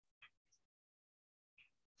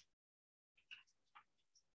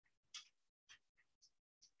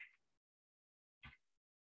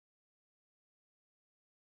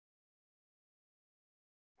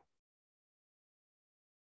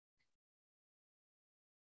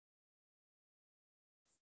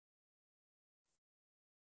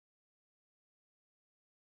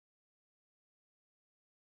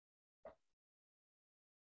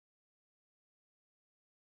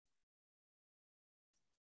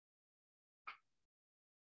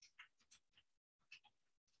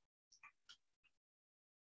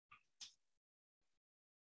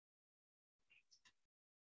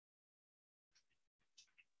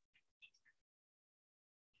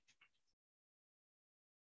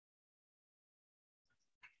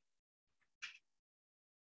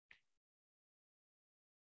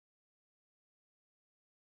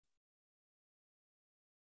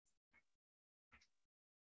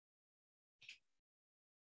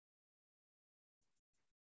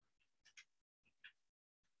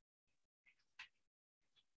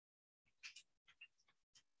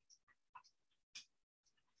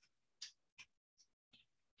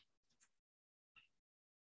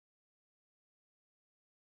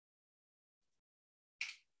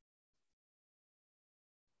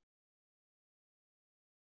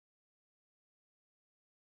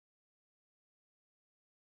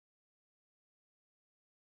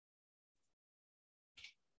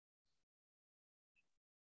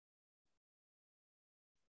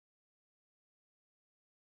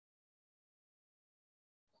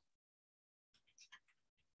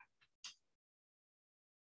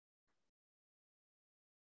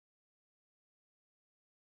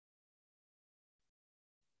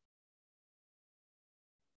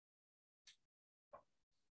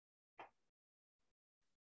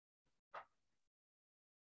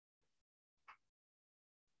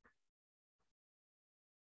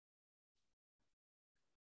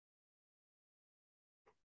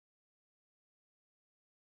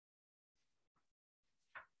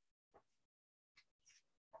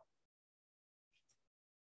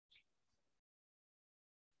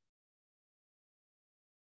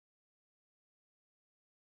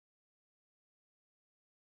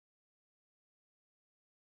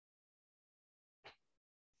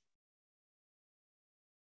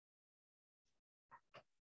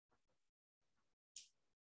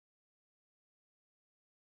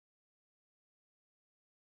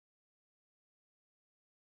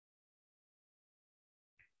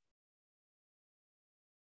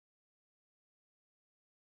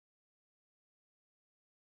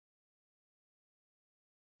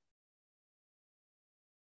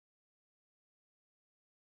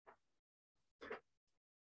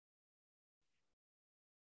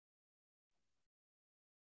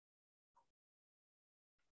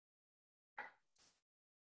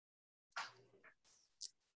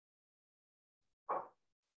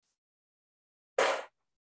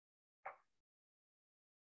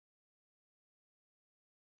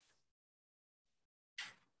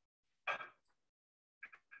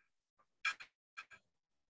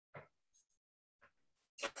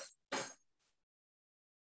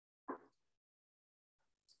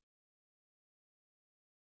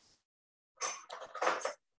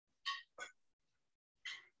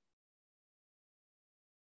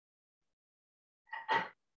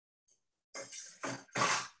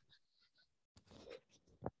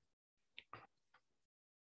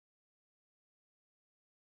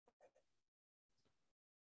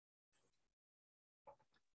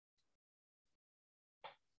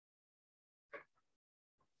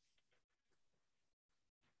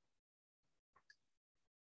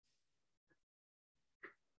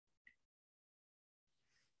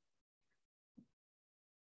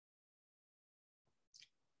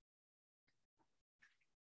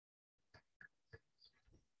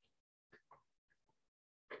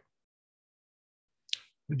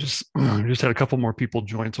We just had a couple more people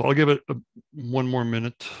join, so I'll give it one more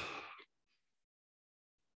minute.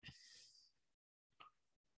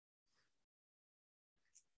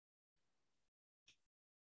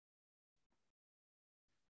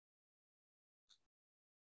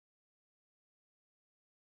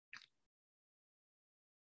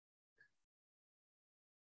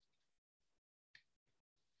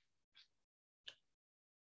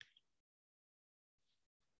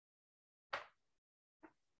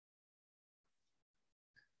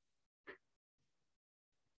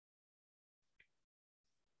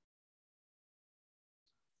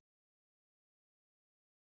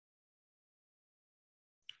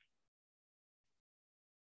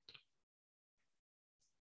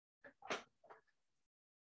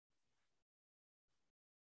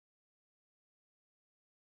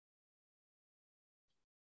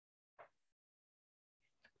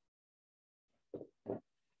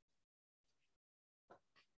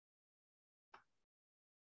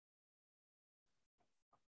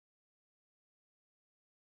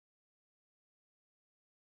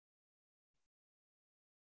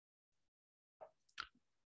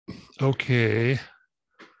 Okay.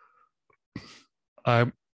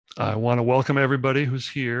 I want to welcome everybody who's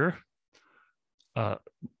here.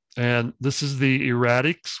 And this is the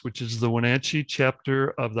Erratics, which is the Wenatchee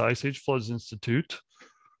chapter of the Ice Age Floods Institute.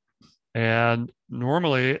 And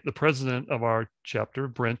normally the president of our chapter,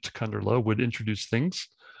 Brent Kunderla, would introduce things,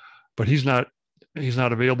 but he's not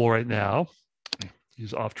available right now.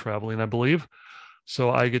 He's off traveling, I believe. So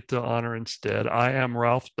I get the honor instead. I am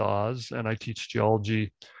Ralph Dawes, and I teach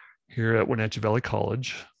geology here at Wenatchee Valley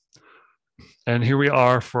College. And here we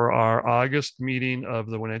are for our August meeting of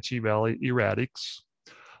the Wenatchee Valley Erratics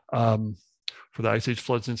for the Ice Age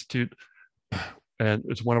Floods Institute. And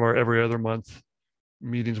it's one of our every other month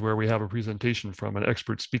meetings where we have a presentation from an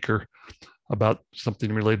expert speaker about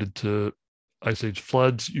something related to Ice Age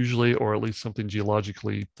floods, usually, or at least something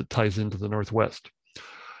geologically that ties into the Northwest.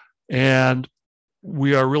 And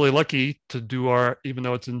we are really lucky to do our, even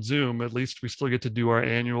though it's in Zoom, at least we still get to do our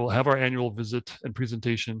annual visit and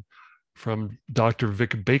presentation from Dr.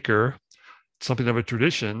 Vic Baker, something of a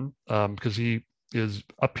tradition, because he is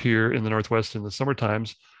up here in the Northwest in the summer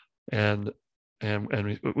times, and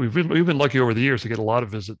we've been lucky over the years to get a lot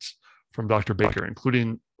of visits from Dr. Baker,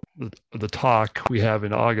 including the talk we have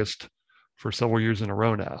in August for several years in a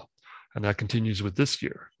row now, and that continues with this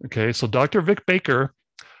year. Okay, so Dr. Vic Baker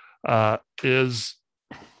has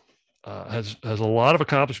a lot of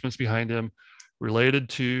accomplishments behind him related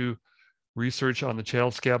to research on the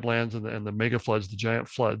channel scab lands and the mega floods, the giant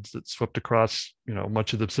floods that swept across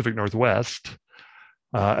much of the Pacific Northwest.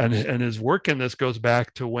 And his work in this goes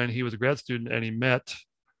back to when he was a grad student and he met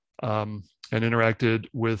and interacted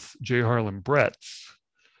with J. Harlan Bretz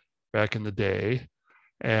back in the day.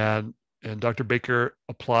 And Dr. Baker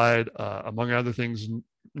applied, among other things,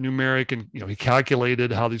 numeric, and he calculated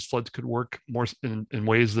how these floods could work more in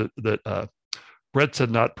ways that Bretz had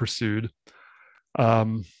not pursued.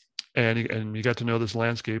 And you got to know this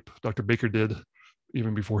landscape. Dr. Baker did,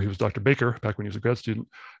 even before he was Dr. Baker, back when he was a grad student.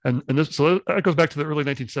 And so that goes back to the early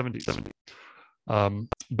 1970s. And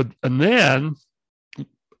then,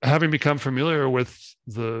 having become familiar with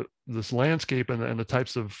this landscape and the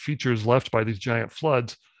types of features left by these giant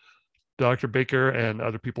floods, Dr. Baker and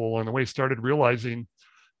other people along the way started realizing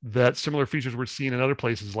that similar features were seen in other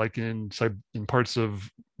places, like in parts of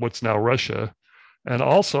what's now Russia. And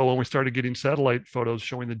also when we started getting satellite photos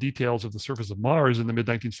showing the details of the surface of Mars in the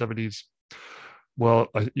mid-1970s. Well,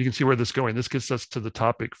 you can see where this is going. This gets us to the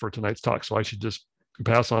topic for tonight's talk. So I should just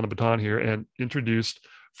pass on the baton here and introduce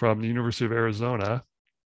from the University of Arizona,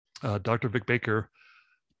 Dr. Vic Baker,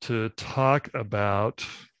 to talk about,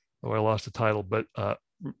 I lost the title, but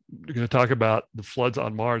we're going to talk about the floods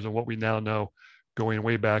on Mars and what we now know going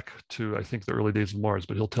way back to, I think, the early days of Mars,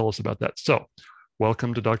 but he'll tell us about that. So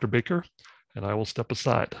welcome to Dr. Baker, and I will step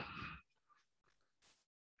aside.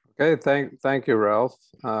 Okay, thank you, Ralph.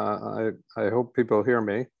 I hope people hear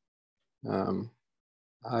me.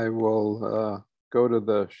 I will go to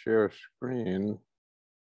the share screen.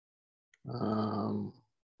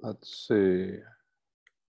 Let's see.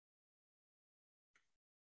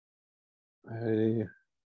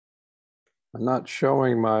 I'm not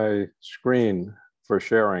showing my screen for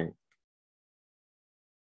sharing.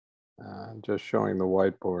 Just showing the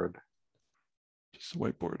whiteboard. Just the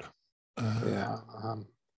whiteboard. Yeah.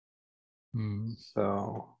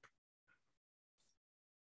 So.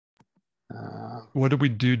 What did we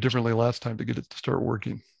do differently last time to get it to start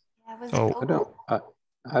working?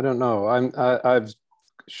 I don't know. I've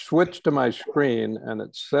switched to my screen and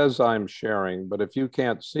it says I'm sharing, but if you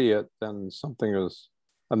can't see it, then something is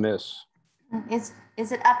amiss. Is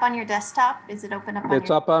it up on your desktop? Is it open up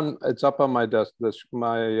on it's up on my desk.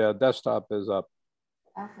 My desktop is up.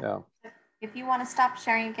 Okay. Yeah. If you want to stop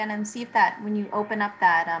sharing again and see if that, when you open up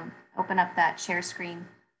that share screen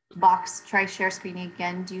box, try share screen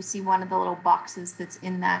again. Do you see one of the little boxes that's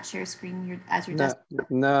in that share screen as your desktop?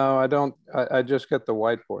 No, I don't. I just get the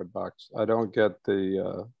whiteboard box. I don't get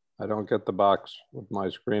the box with my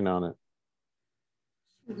screen on it.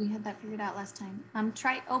 We had that figured out last time.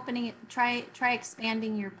 Try opening it. Try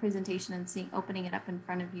expanding your presentation and opening it up in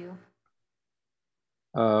front of you.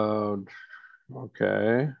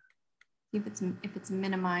 Okay. See if it's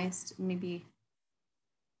minimized, maybe.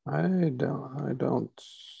 I don't. I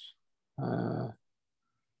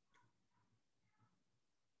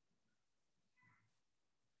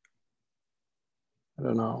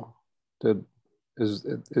don't know.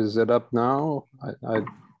 Is it up now?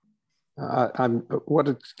 I'm what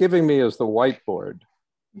it's giving me is the whiteboard.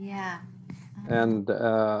 Yeah. And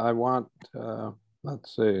I want.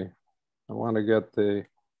 Let's see. I want to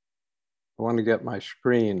get my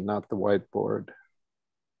screen, not the whiteboard.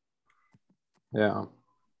 Yeah.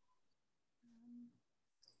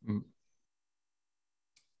 Do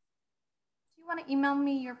you want to email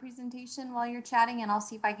me your presentation while you're chatting, and I'll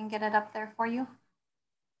see if I can get it up there for you?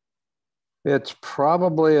 It's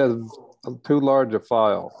probably too large a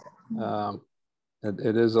file.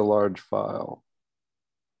 It is a large file.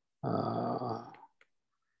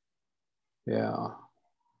 Yeah.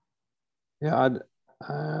 Yeah.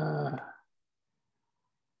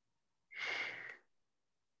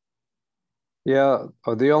 Yeah,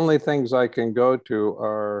 the only things I can go to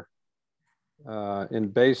are in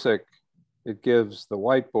basic, it gives the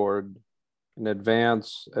whiteboard. In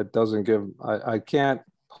advance, it doesn't give, I can't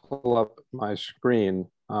pull up my screen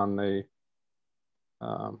on the.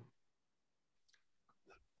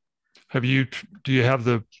 Do you have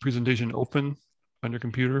the presentation open on your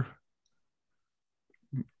computer?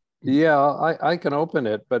 Yeah, I can open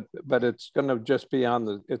it, but it's going to just be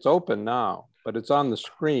it's open now, but it's on the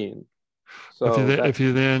screen. So if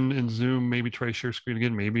you then in Zoom maybe try share screen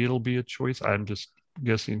again, maybe it'll be a choice. I'm just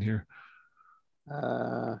guessing here.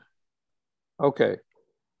 Okay.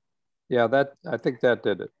 Yeah, I think that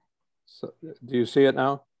did it. So, do you see it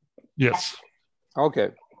now? Yes.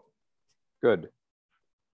 Okay. Good.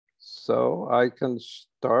 So I can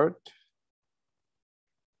start.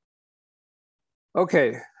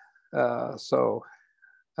 Okay. So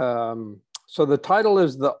the title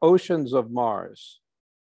is The Oceans of Mars,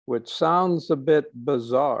 which sounds a bit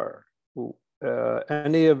bizarre.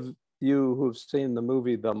 Any of you who've seen the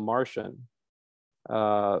movie The Martian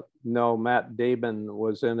know Matt Damon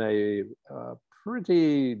was in a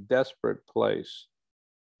pretty desperate place,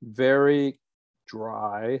 very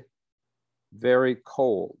dry, very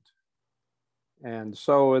cold. And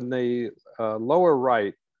so in the lower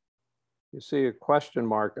right, you see a question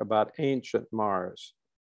mark about ancient Mars,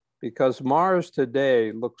 because Mars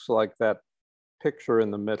today looks like that picture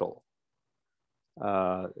in the middle.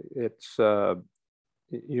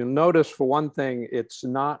 You notice, for one thing, it's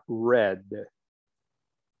not red.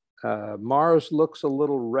 Mars looks a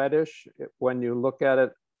little reddish when you look at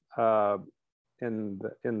it in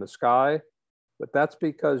the sky, but that's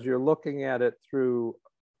because you're looking at it through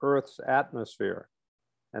Earth's atmosphere,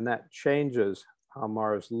 and that changes how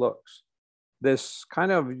Mars looks. This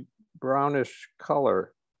kind of brownish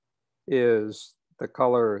color is the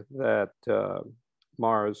color that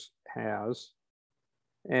Mars has.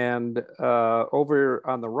 And over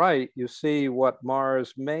on the right, you see what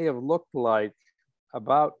Mars may have looked like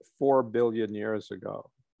about 4 billion years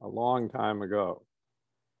ago, a long time ago.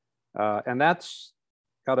 And that's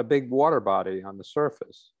got a big water body on the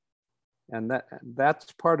surface. And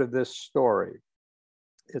that's part of this story.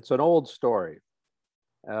 It's an old story.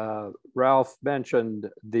 Ralph mentioned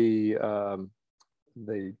the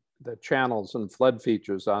channels and flood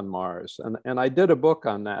features on Mars. And I did a book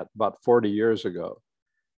on that about 40 years ago.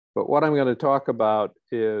 But what I'm going to talk about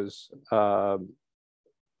is how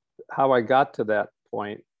I got to that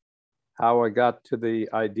point, how I got to the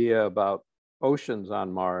idea about oceans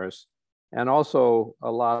on Mars, and also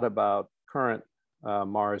a lot about current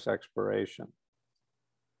Mars exploration.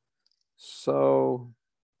 So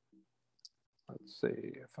let's see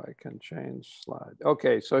if I can change slide.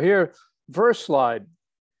 Okay, so here, first slide.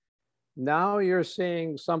 Now you're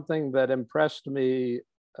seeing something that impressed me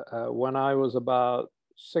when I was about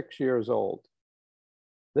 6 years old.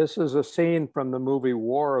 This is a scene from the movie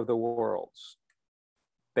War of the Worlds,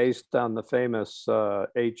 based on the famous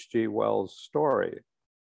H.G. Wells story.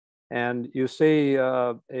 And you see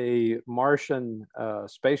a Martian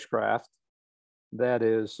spacecraft that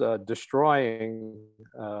is destroying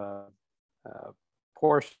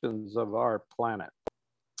portions of our planet.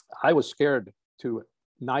 I was scared to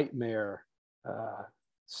nightmare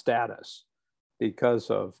status because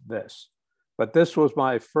of this. But this was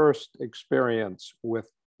my first experience with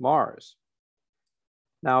Mars.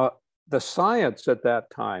 Now, the science at that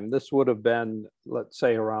time, this would have been, let's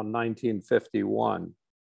say, around 1951,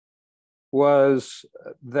 was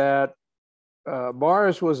that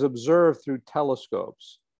Mars was observed through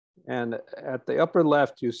telescopes. And at the upper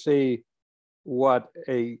left, you see what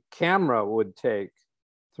a camera would take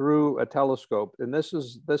through a telescope. And this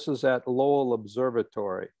is at Lowell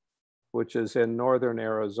Observatory, which is in northern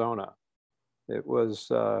Arizona. It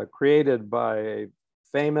was created by a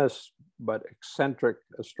famous but eccentric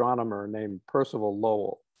astronomer named Percival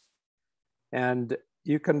Lowell. And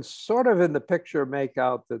you can sort of in the picture make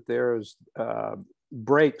out that there's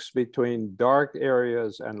breaks between dark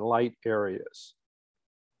areas and light areas.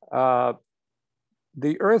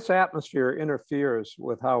 The Earth's atmosphere interferes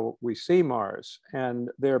with how we see Mars. And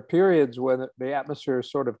there are periods when the atmosphere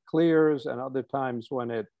sort of clears and other times when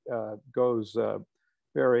it goes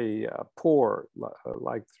very poor,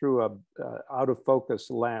 like through a out of focus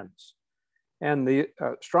lens. And the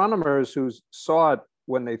astronomers who saw it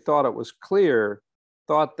when they thought it was clear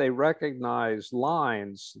thought they recognized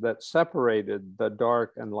lines that separated the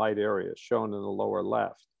dark and light areas shown in the lower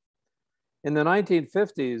left. In the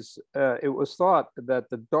 1950s, it was thought that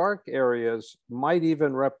the dark areas might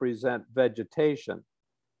even represent vegetation,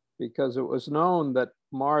 because it was known that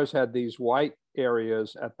Mars had these white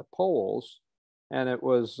areas at the poles, and it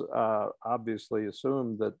was obviously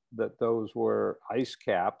assumed that those were ice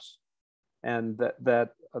caps, and that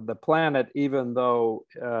the planet, even though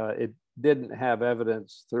it didn't have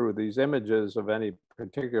evidence through these images of any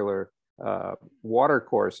particular water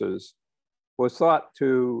courses, was thought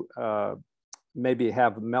to maybe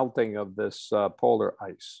have melting of this polar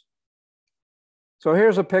ice. So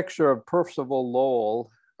here's a picture of Percival Lowell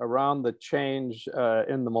around the change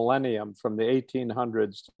in the millennium from the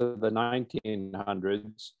 1800s to the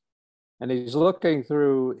 1900s. And he's looking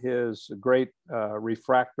through his great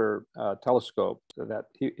refractor telescope that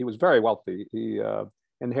he was very wealthy. He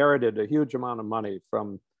inherited a huge amount of money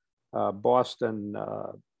from Boston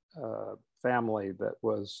family that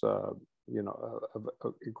was, of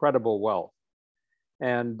incredible wealth.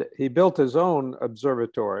 And he built his own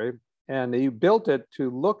observatory, and he built it to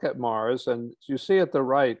look at Mars. And you see at the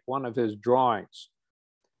right, one of his drawings.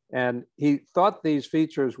 And he thought these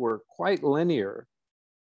features were quite linear.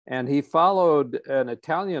 And he followed an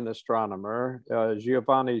Italian astronomer,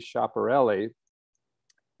 Giovanni Schiaparelli,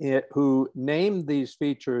 who named these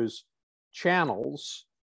features channels.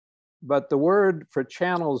 But the word for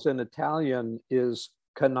channels in Italian is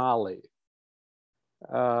canali.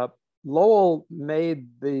 Lowell made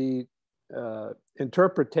the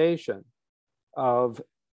interpretation of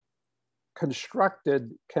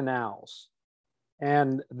constructed canals.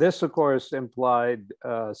 And this, of course, implied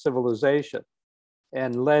civilization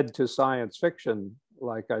and led to science fiction,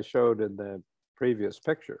 like I showed in the previous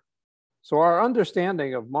picture. So our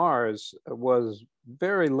understanding of Mars was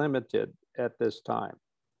very limited at this time.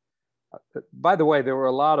 By the way, there were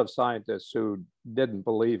a lot of scientists who didn't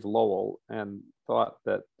believe Lowell and thought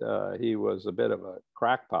that he was a bit of a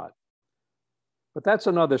crackpot. But that's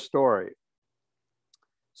another story.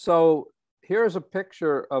 So here's a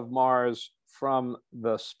picture of Mars from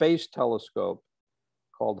the space telescope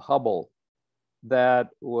called Hubble that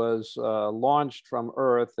was launched from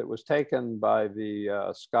Earth. It was taken by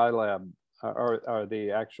the Skylab, or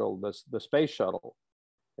the space shuttle.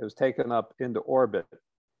 It was taken up into orbit.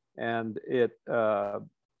 And it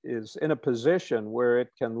is in a position where it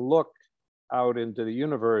can look out into the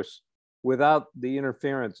universe without the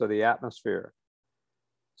interference of the atmosphere.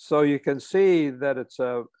 So you can see that it's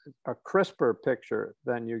a crisper picture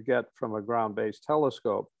than you get from a ground-based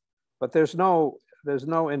telescope, but there's no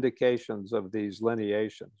indications of these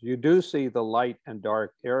lineations. You do see the light and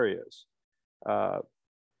dark areas.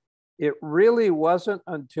 It really wasn't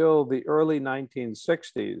until the early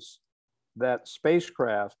 1960s that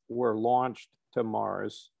spacecraft were launched to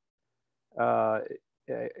Mars,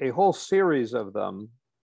 a whole series of them.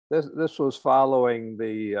 This was following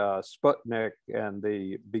the Sputnik and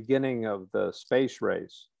the beginning of the space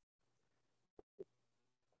race.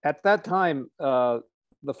 At that time,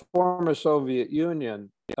 the former Soviet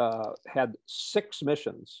Union had 6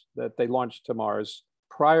 missions that they launched to Mars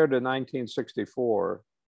prior to 1964.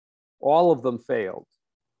 All of them failed.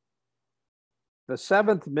 The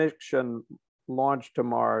 7th mission launched to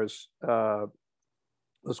Mars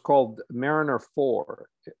was called Mariner 4.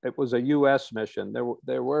 It was a US mission.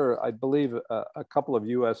 There were, I believe, a couple of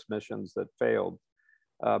US missions that failed.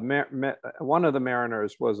 One of the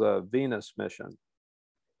Mariners was a Venus mission.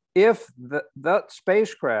 If that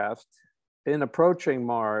spacecraft, in approaching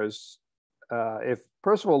Mars, if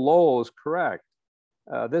Percival Lowell is correct,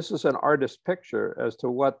 this is an artist's picture as to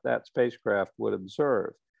what that spacecraft would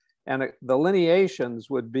observe. And the lineations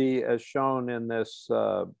would be as shown in this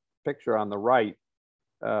picture on the right,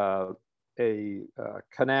 a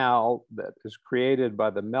canal that is created by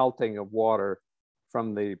the melting of water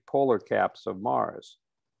from the polar caps of Mars.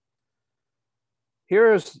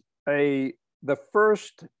 Here's the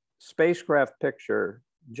first spacecraft picture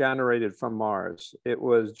generated from Mars. It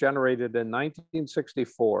was generated in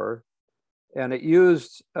 1964, and it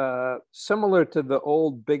used, similar to the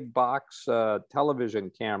old big box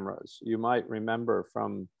television cameras you might remember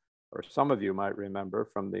from, or some of you might remember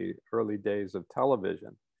from the early days of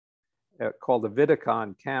television, called a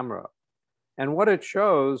Vidicon camera. And what it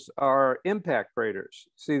shows are impact craters.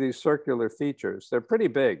 See these circular features? They're pretty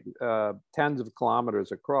big, tens of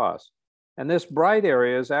kilometers across. And this bright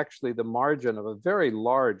area is actually the margin of a very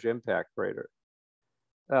large impact crater.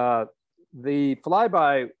 The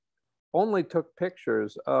flyby only took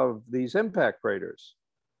pictures of these impact craters.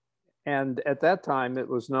 And at that time, it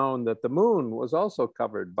was known that the moon was also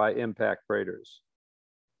covered by impact craters.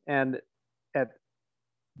 And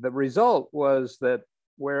the result was that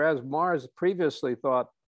whereas Mars previously thought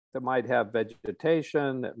it might have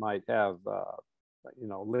vegetation, it might have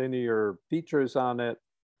linear features on it,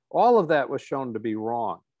 all of that was shown to be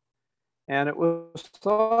wrong. And it was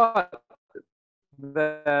thought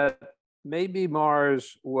that maybe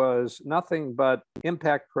Mars was nothing but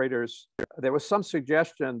impact craters. There was some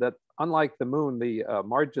suggestion that, unlike the moon, the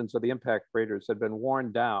margins of the impact craters had been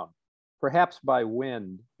worn down, perhaps by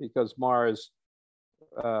wind, because Mars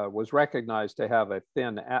was recognized to have a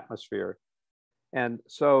thin atmosphere. And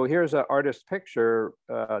so here's an artist's picture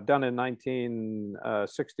done in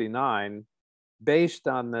 1969, based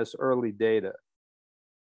on this early data.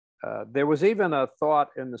 There was even a thought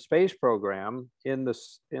in the space program in the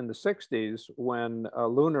 60s when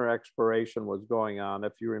lunar exploration was going on,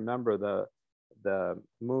 if you remember the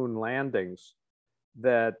moon landings,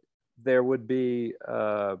 that there would be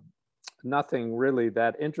nothing really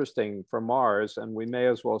that interesting for Mars, and we may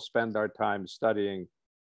as well spend our time studying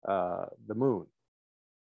the moon.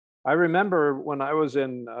 I remember when I was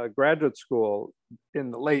in graduate school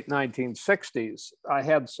in the late 1960s, I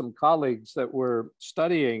had some colleagues that were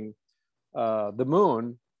studying the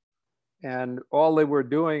moon, and all they were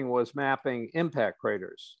doing was mapping impact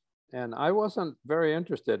craters. And I wasn't very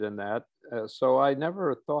interested in that, so I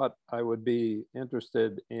never thought I would be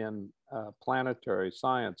interested in planetary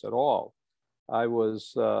science at all. I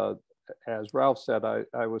was, as Ralph said,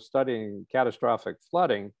 I was studying catastrophic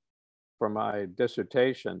flooding for my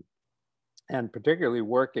dissertation, and particularly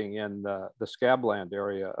working in the Scabland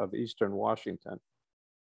area of Eastern Washington.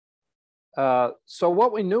 So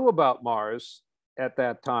what we knew about Mars at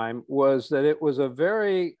that time was that it was a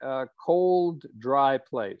very cold, dry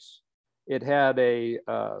place. It had a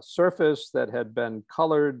surface that had been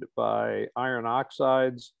colored by iron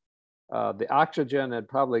oxides. The oxygen had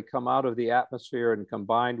probably come out of the atmosphere and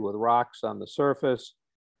combined with rocks on the surface.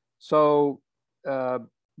 So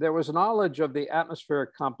there was knowledge of the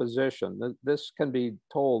atmospheric composition. This can be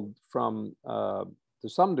told from, to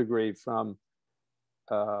some degree, from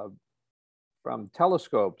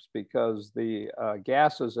telescopes, because the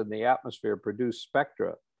gases in the atmosphere produce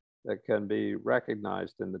spectra that can be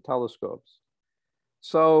recognized in the telescopes.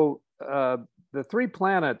 So the three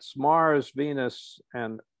planets, Mars, Venus,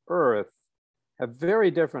 and Earth, have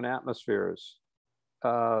very different atmospheres.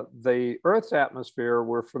 The Earth's atmosphere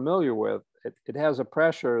we're familiar with. It has a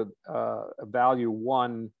pressure value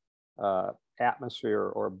 1 atmosphere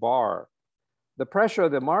or bar. The pressure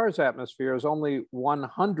of the Mars atmosphere is only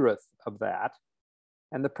 1/100th of that.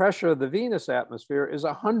 And the pressure of the Venus atmosphere is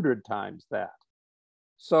 100 times that.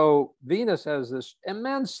 So Venus has this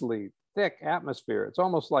immensely thick atmosphere. It's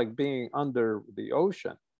almost like being under the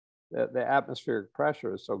ocean. The atmospheric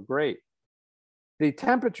pressure is so great. The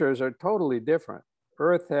temperatures are totally different.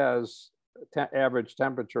 Earth has average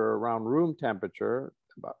temperature around room temperature,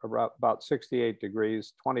 about 68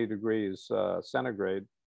 degrees, 20 degrees centigrade.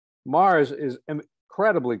 Mars is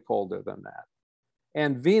incredibly colder than that.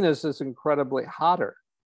 And Venus is incredibly hotter.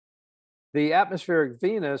 The atmospheric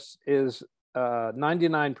Venus is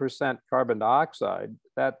 99% carbon dioxide.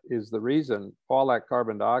 That is the reason all that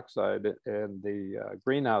carbon dioxide and the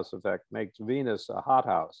greenhouse effect makes Venus a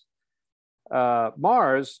hothouse.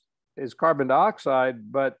 Mars is carbon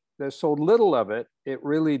dioxide, but there's so little of it, it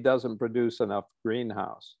really doesn't produce enough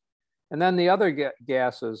greenhouse. And then the other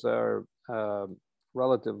gases are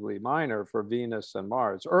relatively minor for Venus and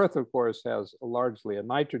Mars. Earth, of course, has largely a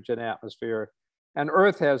nitrogen atmosphere, and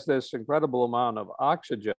Earth has this incredible amount of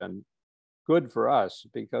oxygen, good for us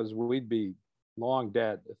because we'd be long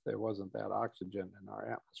dead if there wasn't that oxygen in our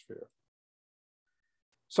atmosphere.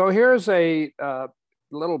 So here's a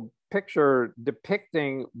little picture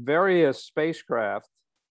depicting various spacecraft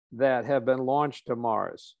that have been launched to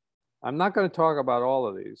Mars. I'm not going to talk about all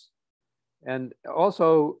of these. And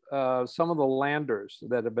also some of the landers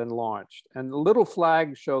that have been launched. And the little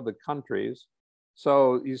flags show the countries.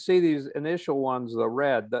 So you see these initial ones, the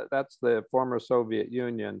red, that's the former Soviet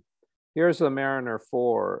Union. Here's the Mariner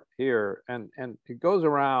 4 here, and it goes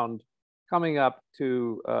around coming up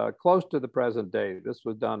to close to the present day. This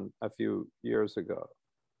was done a few years ago.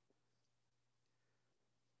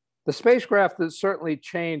 The spacecraft that certainly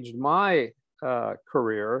changed my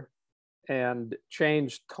career and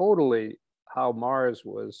changed totally how Mars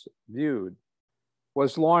was viewed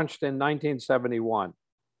was launched in 1971.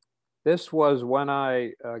 This was when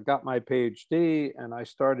I got my PhD and I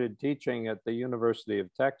started teaching at the University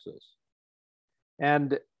of Texas.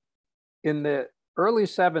 And in the early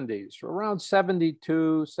 70s, around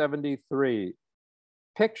 72, 73,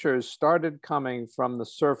 pictures started coming from the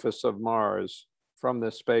surface of Mars from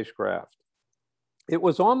this spacecraft. It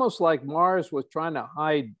was almost like Mars was trying to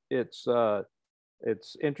hide its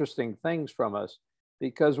interesting things from us,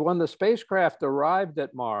 because when the spacecraft arrived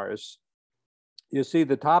at Mars, you see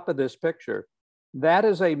the top of this picture, that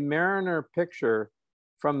is a Mariner picture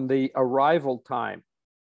from the arrival time.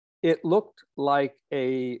 It looked like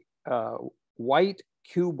a white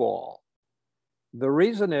cue ball. The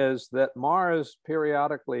reason is that Mars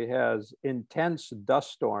periodically has intense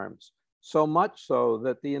dust storms, so much so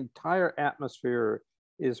that the entire atmosphere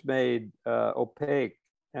is made opaque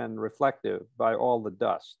and reflective by all the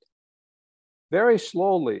dust. Very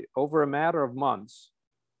slowly, over a matter of months,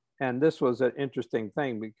 and this was an interesting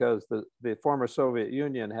thing because the former Soviet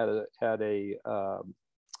Union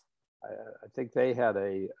I think they had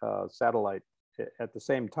a satellite at the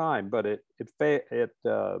same time, but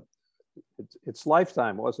its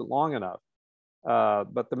lifetime wasn't long enough.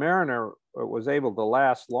 But the Mariner was able to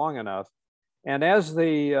last long enough. And as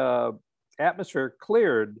the atmosphere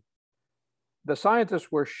cleared, the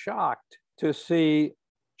scientists were shocked to see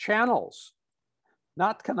channels,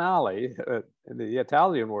 not canali, the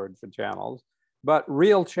Italian word for channels, but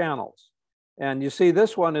real channels. And you see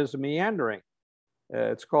this one is meandering.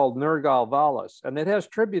 It's called Nergal Vallis, and it has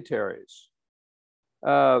tributaries.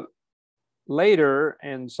 Later,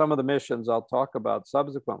 in some of the missions I'll talk about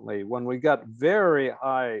subsequently, when we got very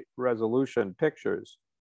high resolution pictures,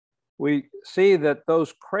 we see that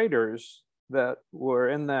those craters that were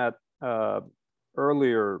in that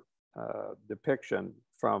earlier depiction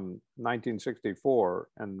from 1964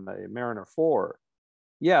 and the Mariner 4,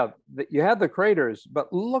 yeah, you had the craters,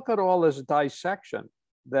 but look at all this dissection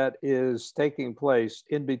that is taking place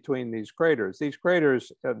in between these craters. These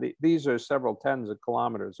craters, these are several tens of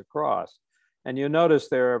kilometers across. And you notice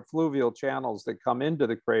there are fluvial channels that come into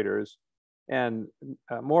the craters. And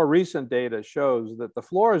more recent data shows that the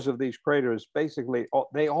floors of these craters, basically,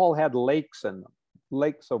 they all had lakes in them,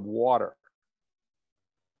 lakes of water.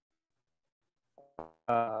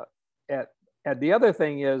 And the other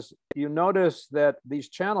thing is, you notice that these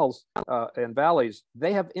channels and valleys,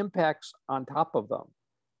 they have impacts on top of them,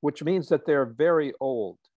 which means that they're very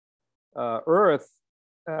old. Earth,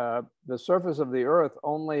 the surface of the Earth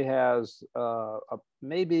only has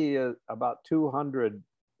maybe about 200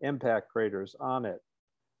 impact craters on it.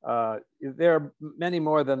 There are many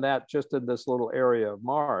more than that just in this little area of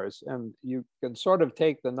Mars. And you can sort of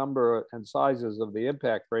take the number and sizes of the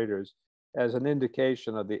impact craters as an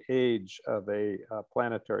indication of the age of a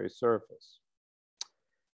planetary surface.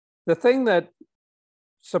 The thing that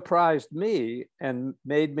surprised me and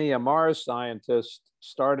made me a Mars scientist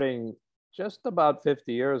starting just about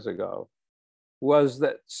 50 years ago was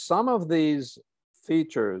that some of these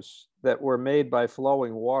features that were made by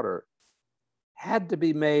flowing water had to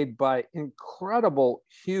be made by incredible,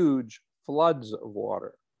 huge floods of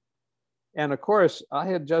water. And of course, I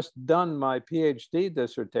had just done my PhD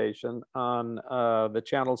dissertation on the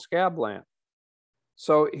Channel Scabland.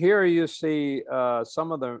 So here you see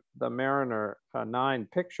some of the Mariner 9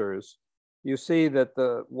 pictures. You see that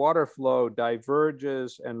the water flow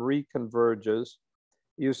diverges and reconverges.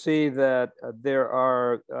 You see that there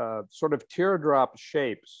are sort of teardrop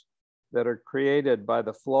shapes that are created by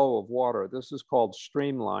the flow of water. This is called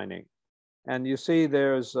streamlining. And you see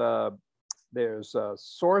there's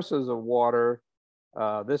sources of water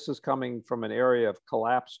This is coming from an area of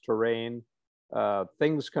collapsed terrain.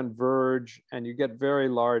 Things converge and you get very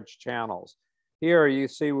large channels. Here you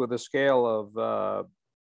see with a scale of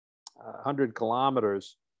 100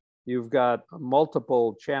 kilometers, you've got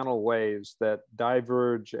multiple channel waves that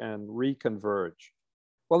diverge and reconverge.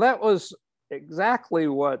 Well, that was exactly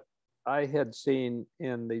what I had seen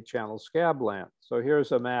in the Channel Scabland. So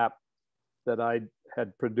here's a map that I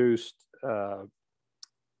had produced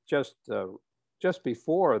just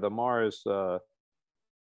before the Mars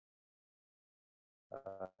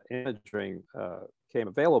imaging came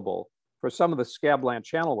available for some of the Scabland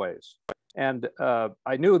channelways. And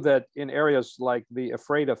I knew that in areas like the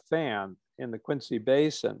Ephrata Fan in the Quincy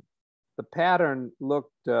Basin, the pattern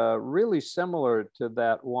looked really similar to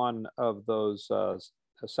that one of those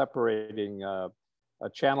separating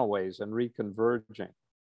channelways and reconverging.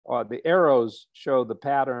 The arrows show the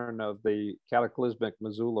pattern of the cataclysmic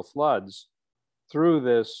Missoula floods through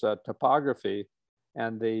this topography,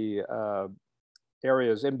 and the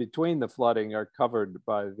areas in between the flooding are covered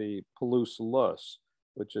by the Palouse Loess,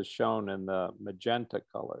 which is shown in the magenta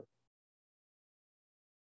color.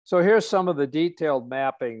 So here's some of the detailed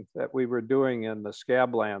mapping that we were doing in the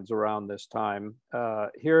Scablands around this time.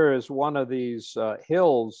 Here is one of these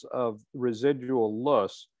hills of residual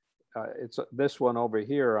loess. It's this one over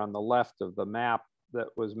here on the left of the map that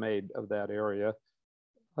was made of that area.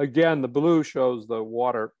 Again, the blue shows the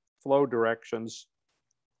water flow directions,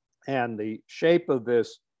 and the shape of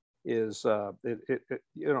this is,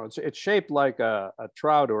 it's shaped like a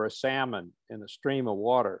trout or a salmon in a stream of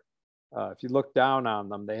water. If you look down on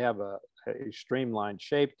them, they have a streamlined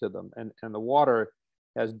shape to them, and the water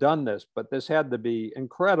has done this, but this had to be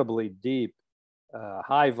incredibly deep,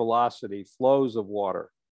 high velocity flows of water.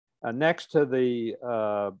 Next to the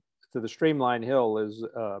streamlined hill is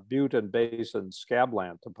Butte and Basin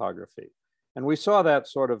Scabland topography. And we saw that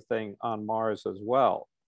sort of thing on Mars as well.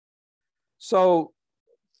 So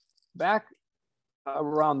back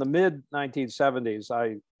around the mid-1970s,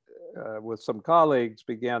 I, with some colleagues,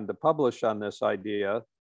 began to publish on this idea,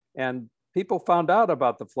 and people found out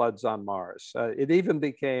about the floods on Mars. It even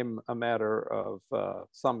became a matter of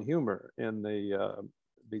some humor in the,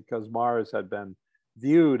 because Mars had been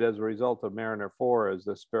viewed as a result of Mariner 4 as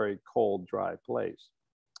this very cold, dry place.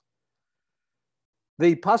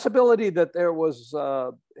 The possibility that there was,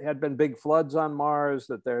 had been big floods on Mars,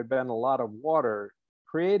 that there had been a lot of water,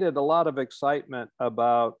 created a lot of excitement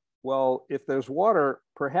about, well, if there's water,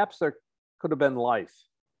 perhaps there could have been life.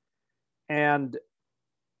 And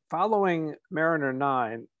following Mariner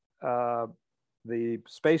 9, the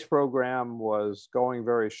space program was going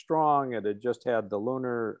very strong. It had just had the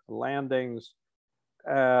lunar landings.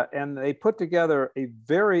 And they put together a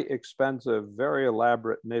very expensive, very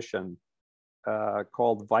elaborate mission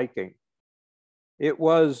called Viking. It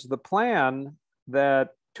was the plan that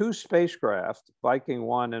two spacecraft, Viking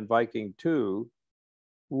 1 and Viking 2,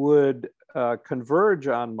 would converge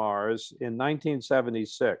on Mars in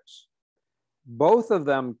 1976. Both of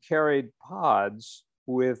them carried pods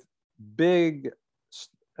with big,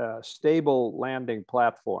 stable landing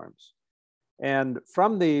platforms. And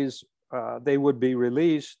from these, they would be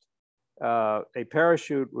released. A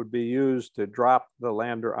parachute would be used to drop the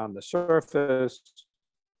lander on the surface.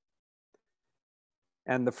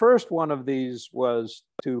 And the first one of these was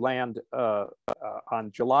to land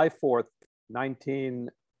on July 4th,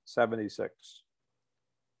 1976.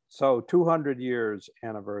 So 200 years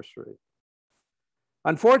anniversary.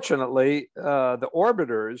 Unfortunately, the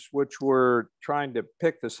orbiters, which were trying to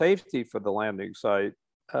pick the safety for the landing site,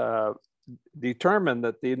 determined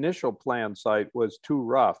that the initial planned site was too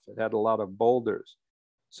rough. It had a lot of boulders.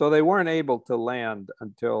 So they weren't able to land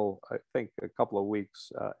until, I think, a couple of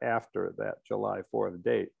weeks after that July 4th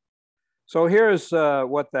date. So here's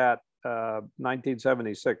what that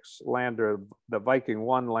 1976 lander, the Viking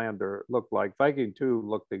 1 lander, looked like. Viking 2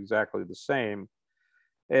 looked exactly the same.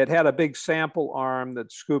 It had a big sample arm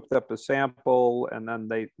that scooped up the sample, and then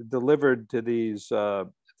they delivered to these the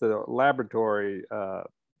laboratory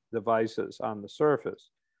devices on the surface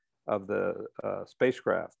of the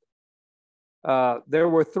spacecraft. There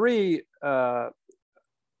were three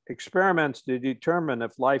experiments to determine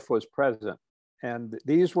if life was present. And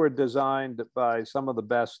these were designed by some of the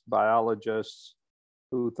best biologists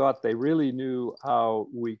who thought they really knew how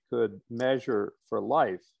we could measure for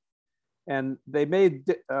life. And they made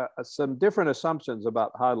some different assumptions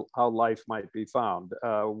about how life might be found.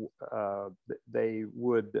 They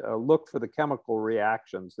would look for the chemical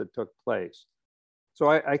reactions that took place. So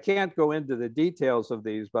I can't go into the details of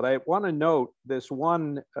these, but I want to note this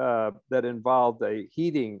one that involved a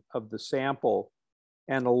heating of the sample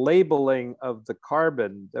and a labeling of the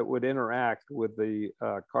carbon that would interact with the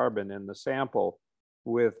carbon in the sample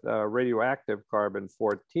with radioactive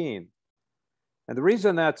carbon-14. And the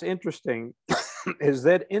reason that's interesting is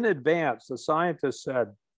that in advance, the scientists said,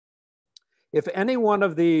 if any one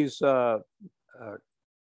of these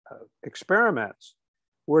experiments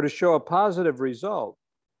were to show a positive result,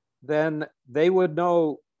 then they would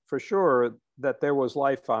know for sure that there was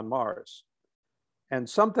life on Mars. And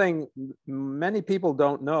something many people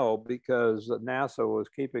don't know, because NASA was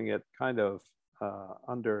keeping it kind of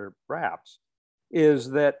under wraps, is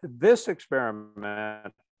that this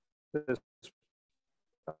experiment,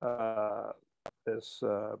 this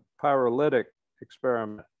pyrolytic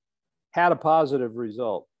experiment, had a positive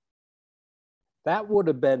result. That would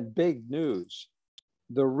have been big news.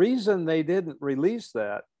 The reason they didn't release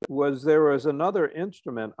that was there was another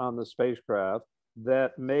instrument on the spacecraft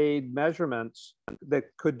that made measurements that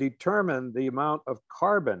could determine the amount of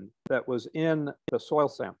carbon that was in the soil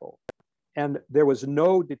sample. And there was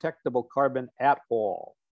no detectable carbon at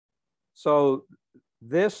all. So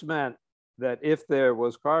this meant that if there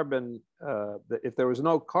was carbon, if there was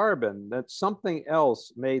no carbon, that something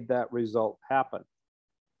else made that result happen.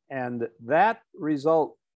 And that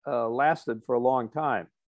result lasted for a long time.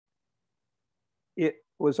 It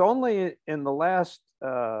was only in the last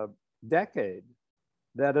decade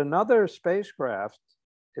that another spacecraft,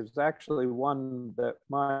 is actually one that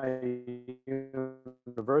my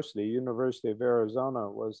University of Arizona,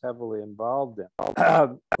 was heavily involved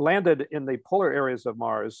in, landed in the polar areas of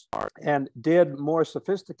Mars and did more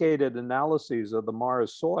sophisticated analyses of the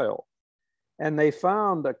Mars soil. And they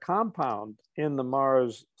found a compound in the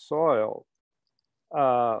Mars soil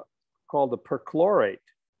called the perchlorate.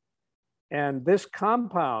 And this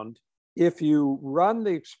compound, if you run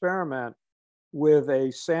the experiment with a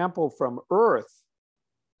sample from Earth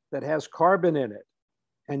that has carbon in it,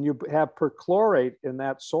 and you have perchlorate in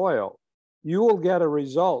that soil, you will get a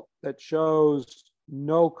result that shows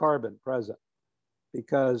no carbon present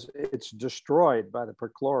because it's destroyed by the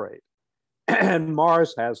perchlorate. And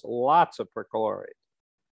Mars has lots of perchlorate.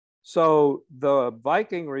 So the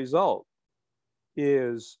Viking result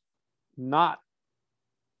is not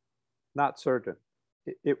certain.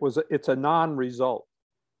 It's a non-result.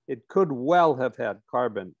 It could well have had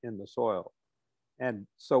carbon in the soil. And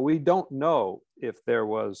so we don't know if there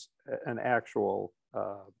was an actual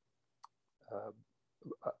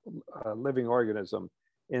living organism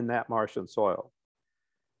in that Martian soil.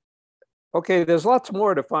 Okay, there's lots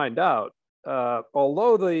more to find out.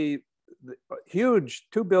 Although the huge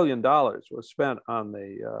 $2 billion was spent on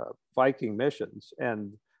the Viking missions,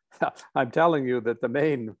 and I'm telling you that the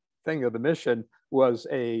main thing of the mission was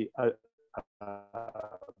a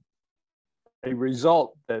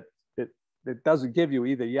result that it doesn't give you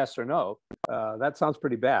either yes or no. That sounds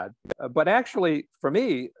pretty bad. But actually, for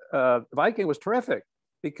me, Viking was terrific,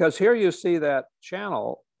 because here you see that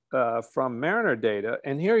channel from Mariner data,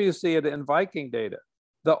 and here you see it in Viking data.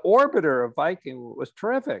 The orbiter of Viking was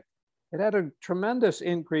terrific. It had a tremendous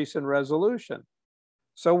increase in resolution.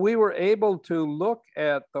 So we were able to look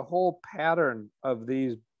at the whole pattern of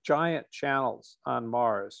these giant channels on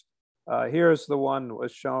Mars. Here's the one that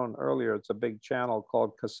was shown earlier. It's a big channel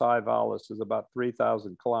called Kasai Vallis. It's about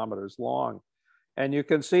 3,000 kilometers long. And you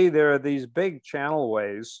can see there are these big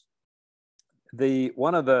channelways.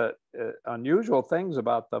 One of the unusual things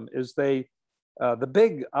about them is the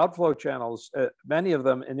big outflow channels, many of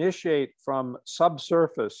them initiate from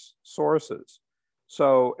subsurface sources.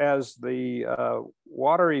 So as the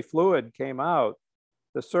watery fluid came out,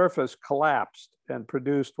 the surface collapsed and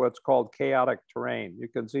produced what's called chaotic terrain. You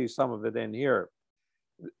can see some of it in here.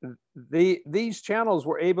 These channels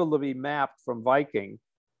were able to be mapped from Viking,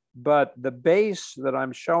 but the base that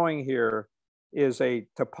I'm showing here is a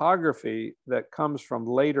topography that comes from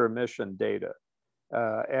later mission data.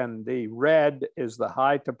 And the red is the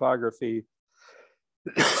high topography,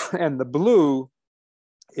 and the blue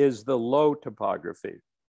is the low topography.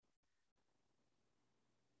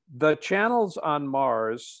 The channels on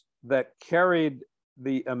Mars that carried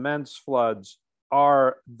the immense floods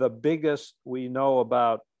are the biggest we know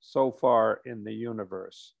about so far in the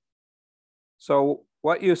universe. So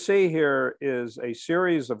what you see here is a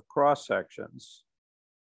series of cross sections,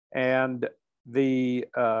 and the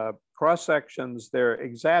cross sections, they're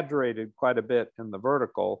exaggerated quite a bit in the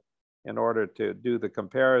vertical in order to do the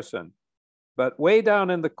comparison. But way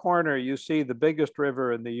down in the corner, you see the biggest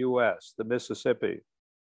river in the US, the Mississippi.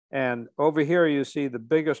 And over here, you see the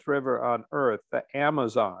biggest river on Earth, the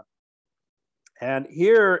Amazon. And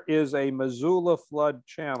here is a Missoula flood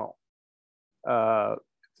channel.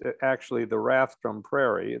 Actually, the Rathdrum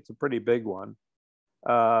Prairie, it's a pretty big one.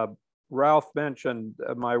 Ralph mentioned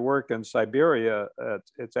my work in Siberia.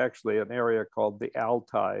 It's actually an area called the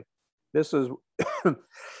Altai. This is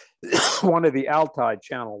one of the Altai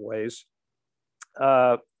channelways.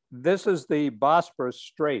 This is the Bosporus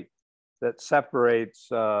Strait that separates,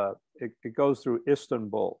 it goes through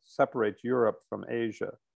Istanbul, separates Europe from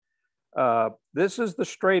Asia. This is the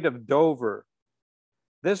Strait of Dover.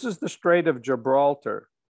 This is the Strait of Gibraltar.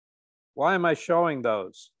 Why am I showing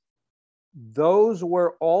those? Those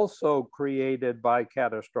were also created by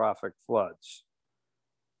catastrophic floods.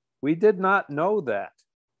 We did not know that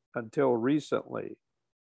until recently.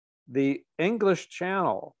 The English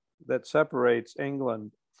Channel that separates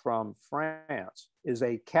England from France is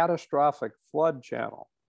a catastrophic flood channel.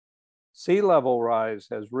 Sea level rise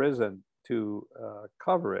has risen to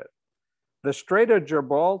cover it. The Strait of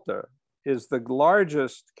Gibraltar is the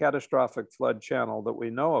largest catastrophic flood channel that we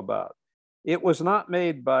know about. It was not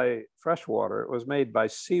made by fresh water, it was made by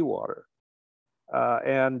seawater.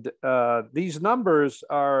 These numbers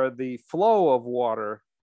are the flow of water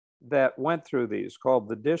that went through these, called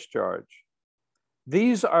the discharge.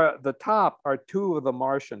 These are, the top are two of the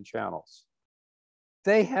Martian channels.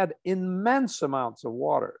 They had immense amounts of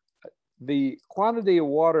water. The quantity of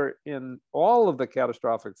water in all of the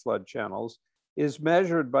catastrophic flood channels is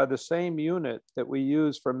measured by the same unit that we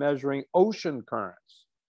use for measuring ocean currents.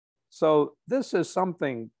 So this is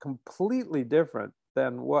something completely different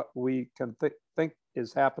than what we can think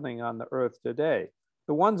is happening on the Earth today.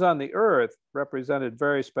 The ones on the Earth represented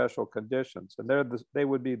very special conditions, and they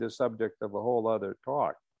would be the subject of a whole other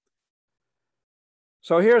talk.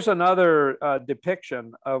 So here's another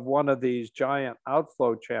depiction of one of these giant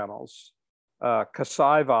outflow channels,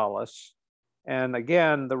 Kasai Vallis. And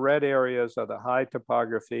again, the red areas are the high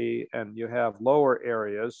topography, and you have lower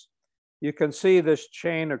areas. You can see this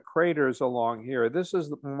chain of craters along here. This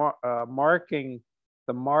is marking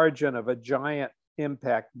the margin of a giant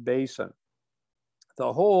impact basin.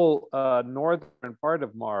 The whole northern part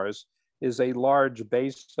of Mars is a large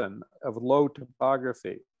basin of low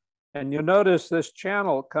topography. And you notice this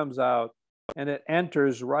channel comes out and it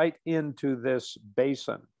enters right into this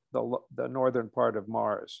basin, the northern part of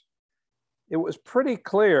Mars. It was pretty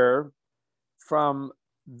clear from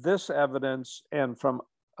this evidence and from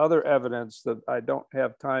other evidence that I don't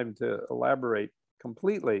have time to elaborate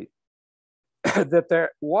completely, that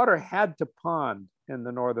their water had to pond in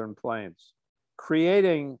the northern plains,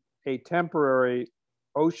 creating a temporary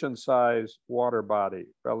ocean-sized water body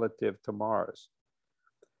relative to Mars.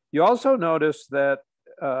 You also notice that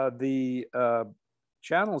the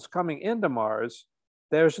channels coming into Mars,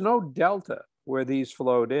 there's no delta where these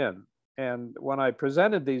flowed in. And when I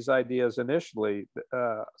presented these ideas initially,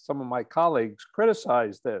 some of my colleagues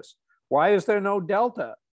criticized this. Why is there no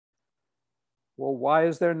delta? Well, why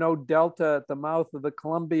is there no delta at the mouth of the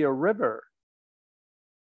Columbia River?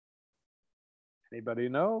 Anybody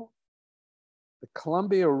know? The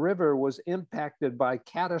Columbia River was impacted by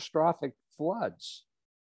catastrophic floods.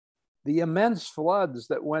 The immense floods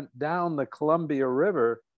that went down the Columbia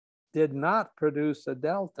River did not produce a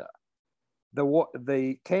delta.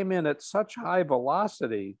 They came in at such high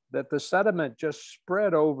velocity that the sediment just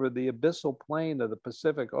spread over the abyssal plain of the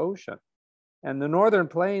Pacific Ocean. And the northern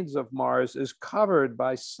plains of Mars is covered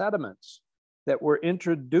by sediments that were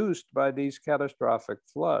introduced by these catastrophic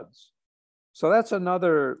floods. So that's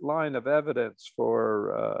another line of evidence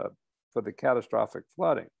for the catastrophic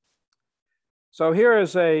flooding. So here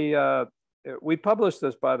is we published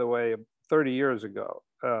this, by the way, 30 years ago.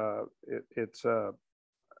 It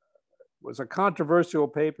was a controversial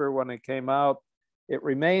paper when it came out. It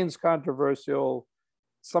remains controversial.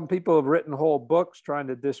 Some people have written whole books trying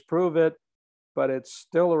to disprove it, but it's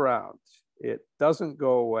still around. It doesn't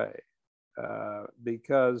go away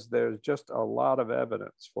because there's just a lot of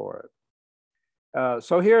evidence for it.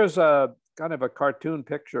 So here's a kind of a cartoon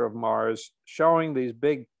picture of Mars showing these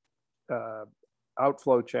big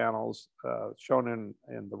outflow channels shown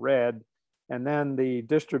in the red, and then the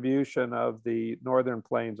distribution of the Northern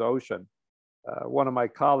Plains Ocean. One of my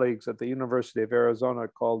colleagues at the University of Arizona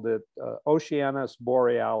called it Oceanus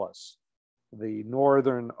Borealis, the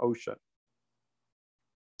Northern Ocean.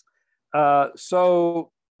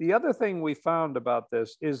 So the other thing we found about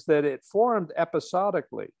this is that it formed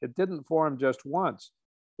episodically. It didn't form just once.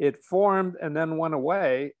 It formed and then went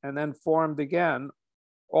away and then formed again.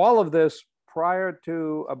 All of this prior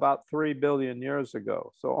to about 3 billion years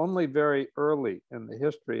ago. So only very early in the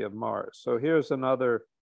history of Mars. So here's another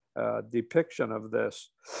depiction of this.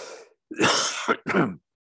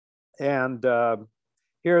 And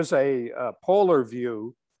here's a polar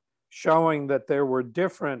view showing that there were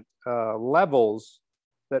different levels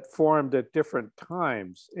that formed at different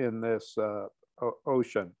times in this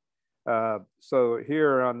ocean. So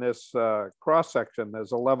here on this cross section,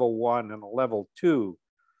 there's a level 1 and a level 2.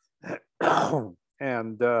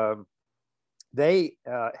 And they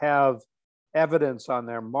have evidence on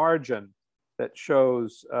their margin that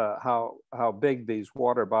shows how big these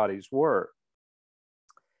water bodies were.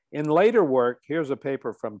 In later work, here's a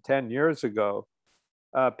paper from 10 years ago,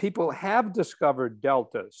 people have discovered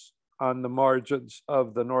deltas on the margins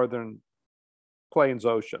of the northern plains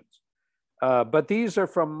oceans. But these are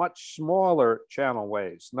from much smaller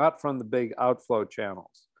channelways, not from the big outflow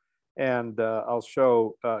channels. And I'll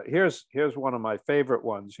show, here's one of my favorite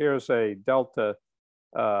ones. Here's a delta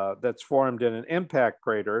that's formed in an impact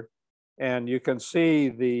crater. And you can see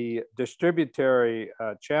the distributary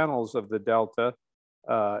channels of the delta.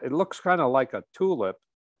 It looks kind of like a tulip.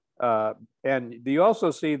 And you also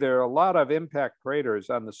see there are a lot of impact craters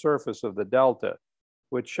on the surface of the delta,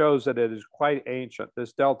 which shows that it is quite ancient.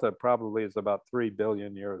 This delta probably is about 3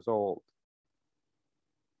 billion years old.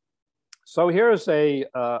 So here's a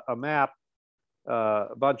map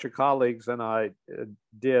a bunch of colleagues and I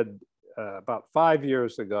did about 5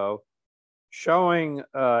 years ago, showing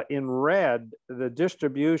in red the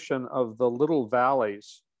distribution of the little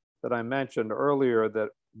valleys that I mentioned earlier that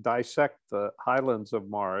dissect the highlands of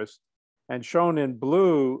Mars, and shown in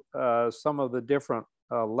blue some of the different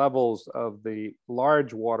levels of the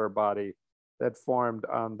large water body that formed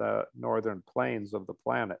on the northern plains of the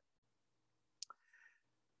planet.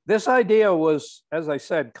 This idea was, as I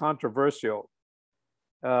said, controversial.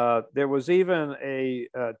 There was even a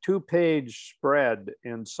 2-page spread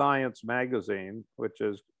in Science magazine, which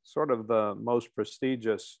is sort of the most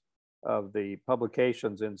prestigious of the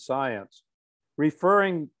publications in science,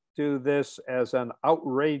 referring to this as an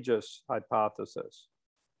outrageous hypothesis.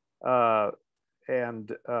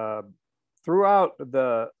 And throughout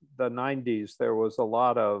the 90s, there was a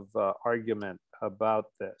lot of argument about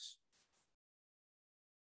this.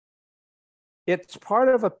 It's part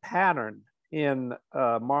of a pattern in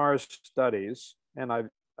Mars studies, and I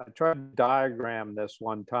tried to diagram this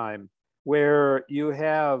one time, where you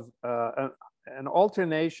have an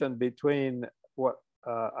alternation between what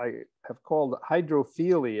I have called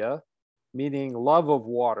hydrophilia, meaning love of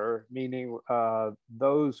water, meaning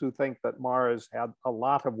those who think that Mars had a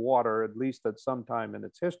lot of water, at least at some time in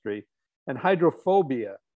its history, and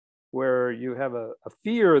hydrophobia, where you have a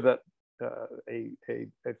fear that a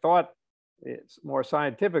thought, it's more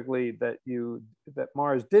scientifically that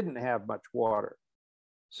Mars didn't have much water.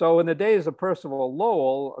 So in the days of Percival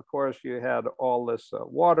Lowell, of course, you had all this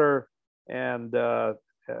water, and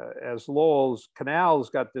as Lowell's canals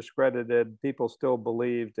got discredited, people still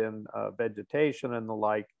believed in vegetation and the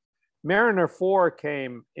like. Mariner 4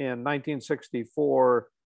 came in 1964,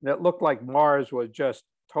 and it looked like Mars was just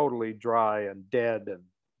totally dry and dead, and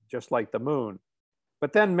just like the moon.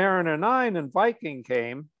 But then Mariner 9 and Viking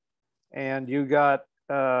came, and you got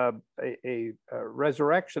a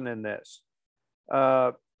resurrection in this.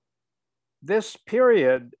 This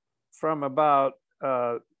period from about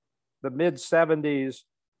the mid-70s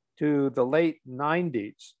to the late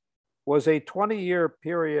 90s was a 20-year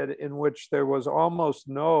period in which there was almost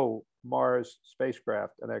no Mars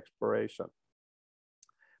spacecraft and exploration.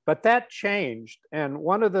 But that changed, and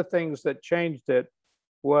one of the things that changed it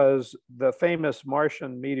was the famous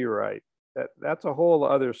Martian meteorite. That's a whole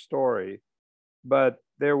other story, but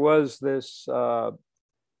there was this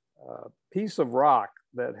piece of rock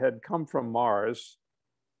that had come from Mars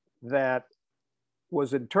that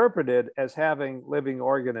was interpreted as having living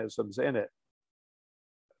organisms in it.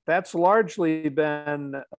 That's largely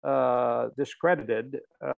been discredited.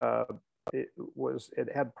 It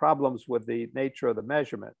had problems with the nature of the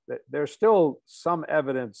measurement. There's still some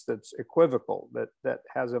evidence that's equivocal, that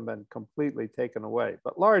hasn't been completely taken away,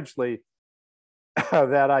 but largely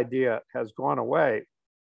that idea has gone away.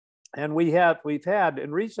 And we've had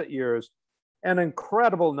in recent years an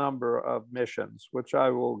incredible number of missions, which I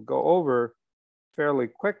will go over fairly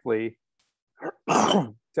quickly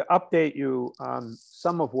to update you on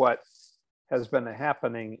some of what has been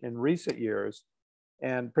happening in recent years,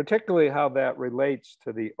 and particularly how that relates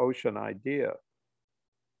to the ocean idea.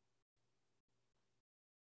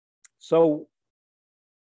 So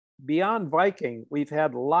beyond Viking, we've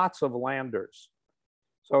had lots of landers.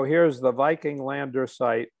 So here's the Viking lander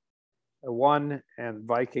site 1 and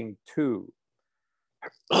Viking 2.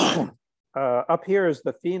 Up here is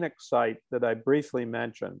the Phoenix site that I briefly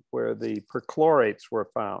mentioned, where the perchlorates were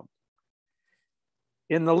found.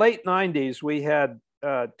 In the late 90s, we had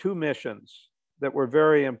 2 missions that were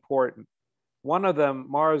very important. One of them,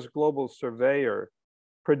 Mars Global Surveyor,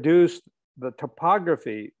 produced the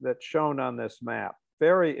topography that's shown on this map,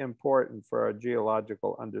 very important for our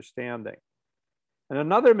geological understanding. And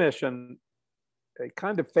another mission, a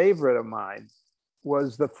kind of favorite of mine,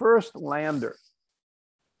 was the first lander,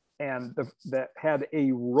 and that had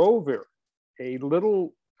a rover, a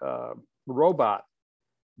little robot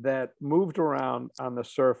that moved around on the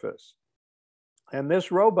surface. And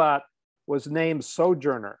this robot was named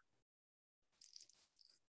Sojourner.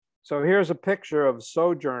 So here's a picture of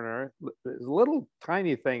Sojourner, a little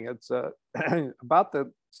tiny thing. It's about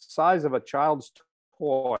the size of a child's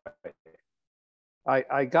toy.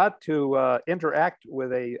 I got to interact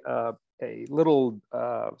with a little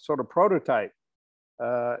sort of prototype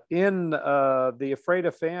in the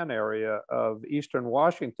Afraid-of-Fan area of Eastern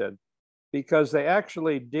Washington, because they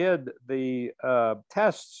actually did the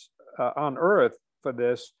tests on Earth for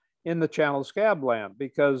this in the Channel Scabland,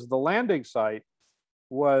 because the landing site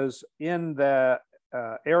was in the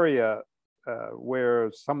area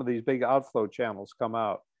where some of these big outflow channels come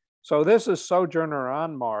out. So this is Sojourner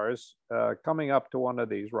on Mars coming up to one of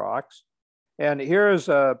these rocks. And here's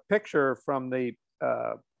a picture from the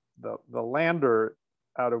lander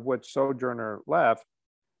out of which Sojourner left,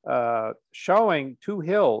 showing two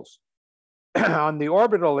hills. On the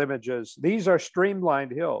orbital images, these are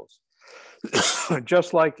streamlined hills,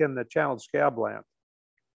 just like in the Channel Scabland.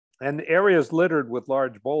 And areas littered with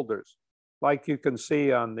large boulders, like you can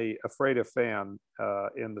see on the Afraid-of-Fan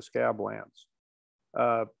in the Scablands.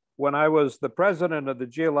 When I was the president of the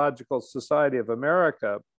Geological Society of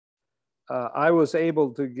America, I was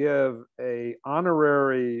able to give an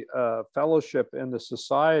honorary fellowship in the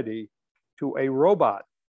society to a robot.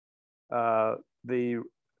 The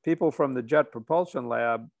people from the Jet Propulsion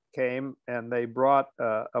Lab came and they brought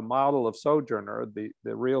a model of Sojourner.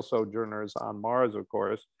 The real Sojourner is on Mars, of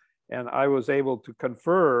course. And I was able to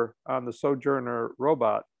confer on the Sojourner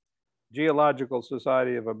robot Geological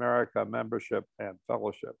Society of America membership and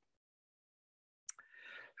fellowship.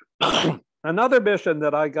 Another mission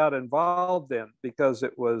that I got involved in, because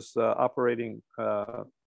it was operating from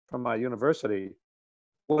my university,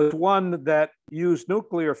 was one that used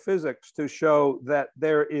nuclear physics to show that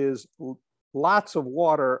there is lots of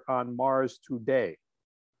water on Mars today.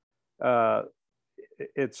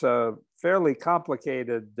 It's a fairly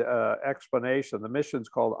complicated explanation. The mission's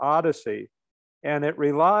called Odyssey, and it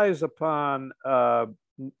relies upon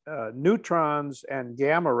neutrons and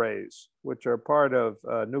gamma rays, which are part of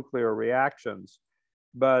nuclear reactions.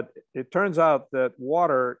 But it turns out that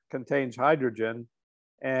water contains hydrogen,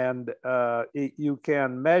 and you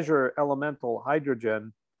can measure elemental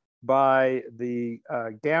hydrogen by the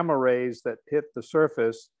gamma rays that hit the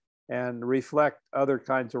surface and reflect other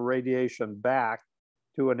kinds of radiation back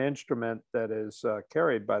to an instrument that is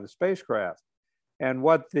carried by the spacecraft. And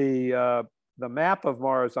what the map of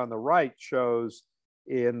Mars on the right shows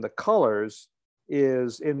in the colors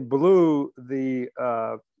is, in blue, the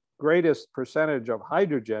greatest percentage of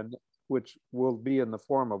hydrogen, which will be in the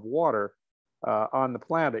form of water on the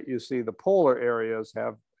planet. You see the polar areas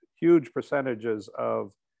have huge percentages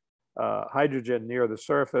of hydrogen near the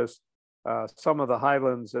surface. Some of the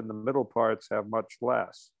highlands in the middle parts have much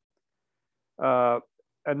less.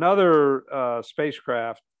 Another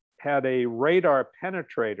spacecraft had a radar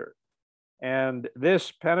penetrator, and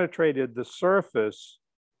this penetrated the surface,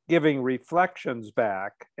 giving reflections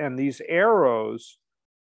back. And these arrows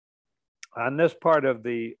on this part of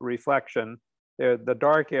the reflection, the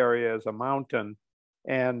dark area is a mountain,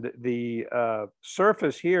 and the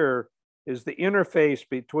surface here is the interface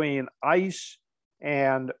between ice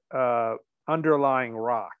and underlying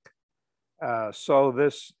rock. So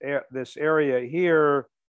this area here,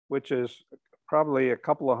 which is probably a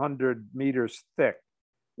couple of 100 meters thick,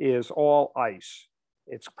 is all ice.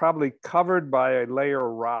 It's probably covered by a layer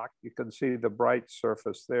of rock. You can see the bright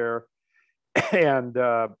surface there. And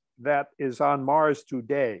that is on Mars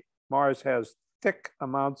today. Mars has thick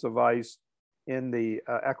amounts of ice in the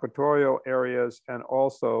equatorial areas and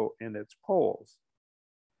also in its poles.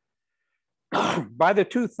 By the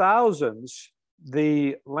 2000s,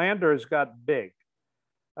 the landers got big.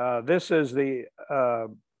 This is the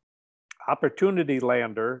Opportunity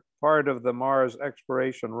lander, part of the Mars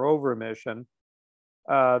Exploration Rover mission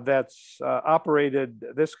that's operated.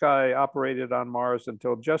 This guy operated on Mars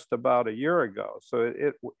until just about a year ago. So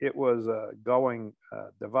it was a going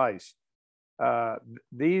device.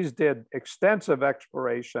 These did extensive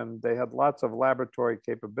exploration. They had lots of laboratory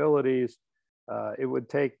capabilities. It would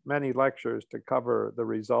take many lectures to cover the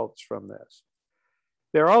results from this.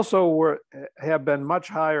 There also have been much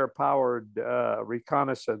higher powered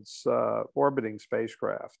reconnaissance orbiting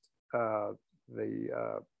spacecraft.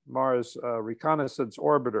 The Mars Reconnaissance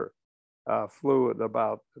Orbiter flew at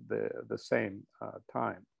about the same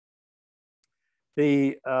time.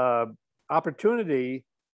 The Opportunity,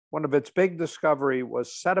 one of its big discovery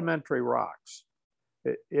was sedimentary rocks.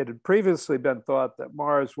 It had previously been thought that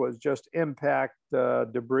Mars was just impact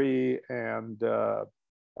debris and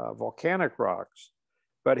volcanic rocks.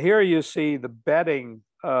 But here you see the bedding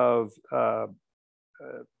of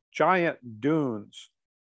giant dunes.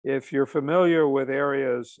 If you're familiar with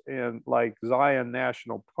areas in like Zion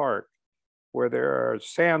National Park, where there are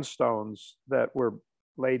sandstones that were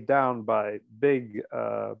laid down by big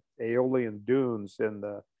aeolian dunes in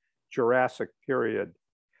the Jurassic period,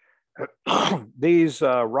 these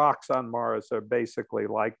rocks on Mars are basically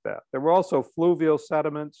like that. There were also fluvial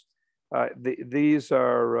sediments. These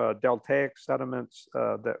are deltaic sediments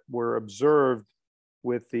that were observed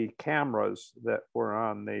with the cameras that were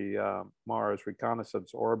on the Mars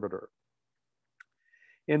Reconnaissance Orbiter.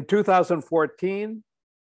 In 2014,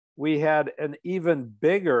 we had an even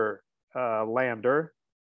bigger lander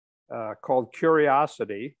called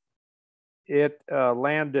Curiosity. It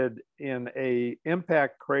landed in an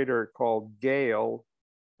impact crater called Gale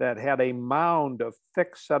that had a mound of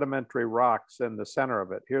thick sedimentary rocks in the center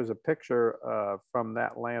of it. Here's a picture from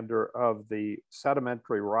that lander of the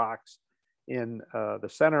sedimentary rocks in the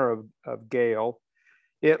center of Gale.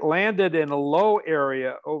 It landed in a low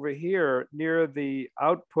area over here near the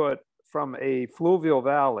output from a fluvial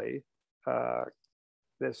valley.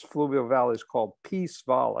 This fluvial valley is called Peace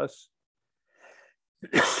Vallis.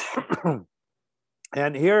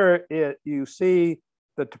 And here you see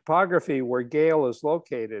the topography where Gale is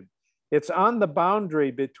located. It's on the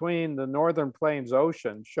boundary between the Northern Plains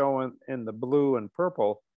Ocean, shown in the blue and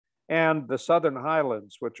purple, and the Southern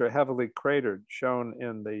Highlands, which are heavily cratered, shown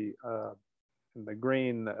in the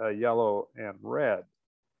green, yellow, and red.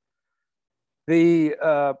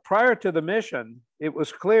 Prior to the mission, it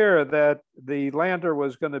was clear that the lander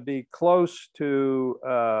was going to be close to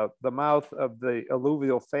the mouth of the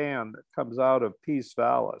alluvial fan that comes out of Peace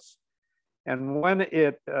Vallis. And when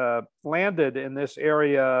it landed in this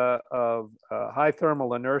area of high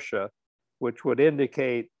thermal inertia, which would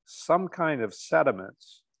indicate some kind of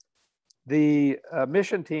sediments, the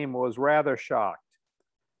mission team was rather shocked,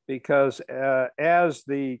 because as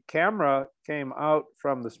the camera came out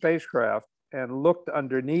from the spacecraft and looked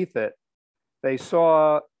underneath it, they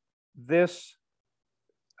saw this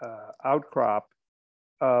outcrop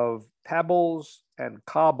of pebbles and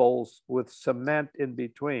cobbles with cement in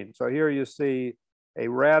between. So here you see a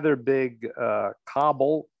rather big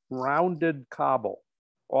cobble, rounded cobble.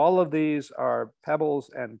 All of these are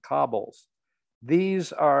pebbles and cobbles.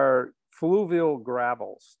 These are fluvial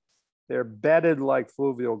gravels. They're bedded like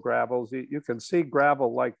fluvial gravels. You can see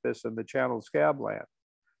gravel like this in the Channel Scabland.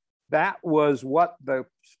 That was what the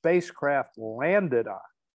spacecraft landed on.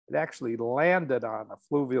 It actually landed on a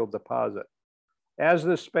fluvial deposit. As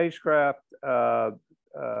the spacecraft, the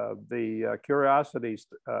Curiosity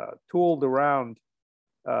tooled around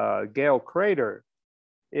Gale Crater,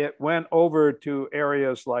 it went over to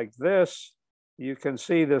areas like this. You can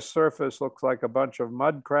see this surface looks like a bunch of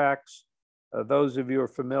mud cracks. Those of you who are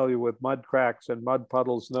familiar with mud cracks and mud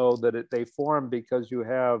puddles know that they form because you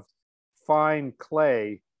have fine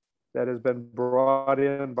clay that has been brought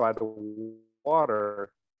in by the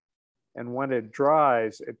water, and when it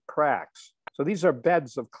dries, it cracks. So these are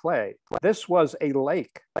beds of clay. This was a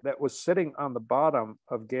lake that was sitting on the bottom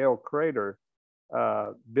of Gale Crater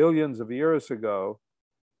billions of years ago.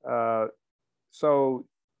 So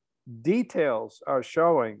details are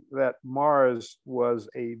showing that Mars was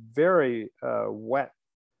a very wet,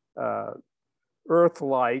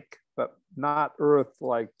 Earth-like, but not Earth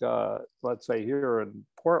like, let's say here in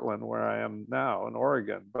Portland, where I am now in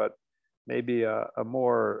Oregon, but maybe a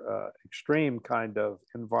more extreme kind of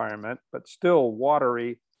environment, but still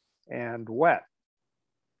watery and wet.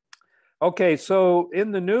 Okay, so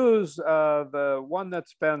in the news, the one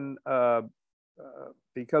that's been,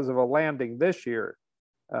 because of a landing this year,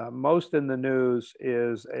 most in the news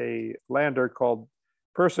is a lander called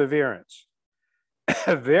Perseverance.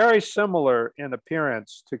 Very similar in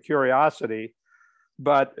appearance to Curiosity,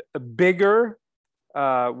 but bigger,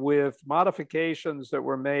 with modifications that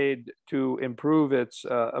were made to improve its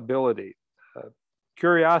ability.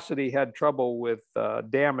 Curiosity had trouble with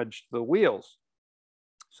damage to the wheels,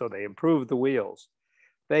 so they improved the wheels.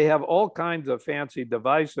 They have all kinds of fancy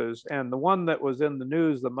devices, and the one that was in the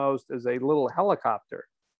news the most is a little helicopter.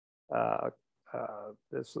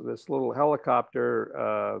 This little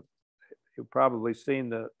helicopter, you've probably seen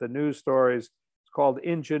the news stories. It's called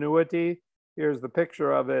Ingenuity. Here's the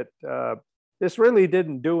picture of it. This really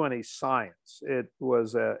didn't do any science. It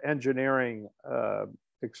was an engineering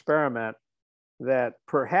experiment that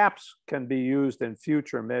perhaps can be used in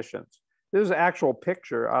future missions. This is an actual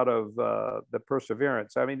picture out of the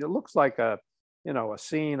Perseverance. I mean, it looks like a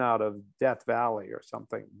scene out of Death Valley or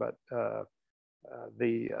something, but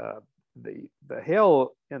the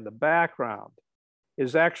hill in the background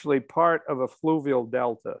is actually part of a fluvial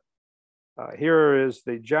delta. Here is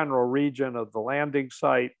the general region of the landing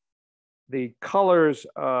site. The colors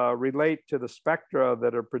relate to the spectra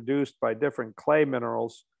that are produced by different clay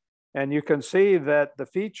minerals. And you can see that the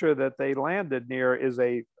feature that they landed near is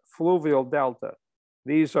a fluvial delta.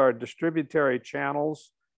 These are distributary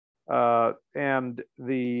channels, and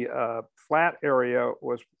the flat area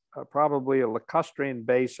was probably a lacustrine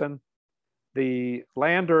basin. The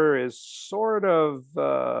lander is sort of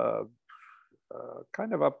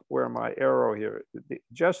kind of up where my arrow here,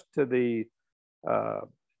 just to the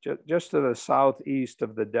southeast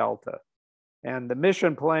of the delta. And the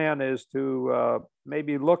mission plan is to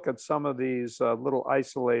maybe look at some of these little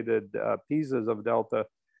isolated pieces of delta,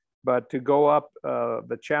 but to go up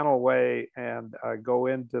the channelway and go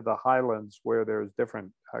into the highlands where there's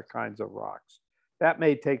different kinds of rocks. That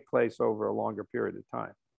may take place over a longer period of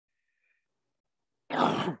time.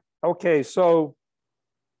 Okay, so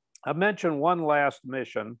I mentioned one last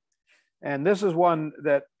mission, and this is one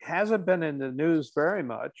that hasn't been in the news very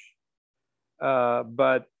much,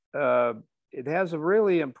 but it has a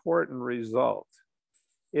really important result.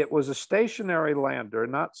 It was a stationary lander,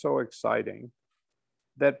 not so exciting,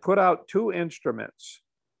 that put out two instruments.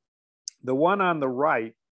 The one on the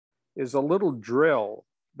right is a little drill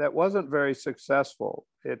that wasn't very successful.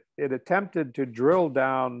 It attempted to drill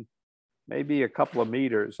down maybe a couple of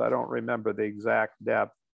meters. I don't remember the exact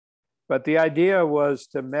depth. But the idea was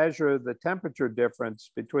to measure the temperature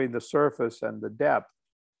difference between the surface and the depth.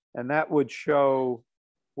 And that would show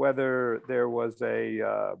whether there was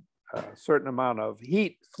a certain amount of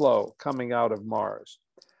heat flow coming out of Mars.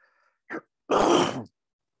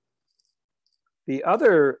 The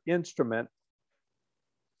other instrument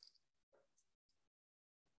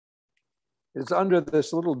is under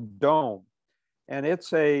this little dome, and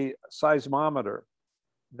it's a seismometer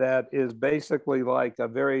that is basically like a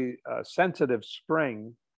very sensitive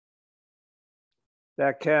spring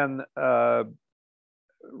that can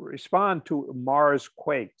respond to Mars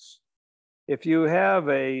quakes. If you have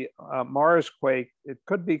a Mars quake, it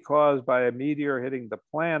could be caused by a meteor hitting the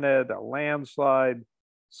planet, a landslide,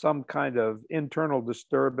 some kind of internal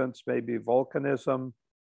disturbance, maybe volcanism.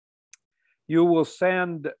 You will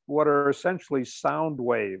send what are essentially sound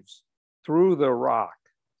waves through the rock.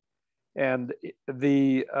 And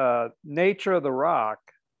the nature of the rock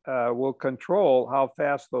will control how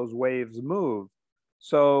fast those waves move.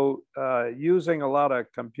 So using a lot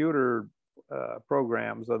of computer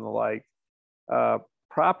programs and the like,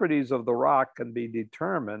 properties of the rock can be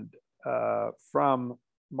determined from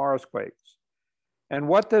Mars quakes. And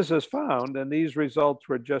what this has found, and these results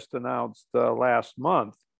were just announced last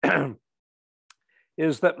month,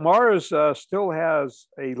 is that Mars still has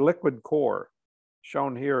a liquid core,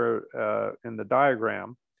 shown here in the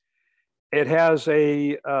diagram. It has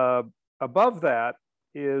above that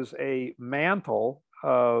is a mantle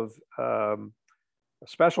of a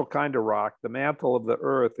special kind of rock. The mantle of the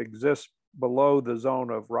Earth exists below the zone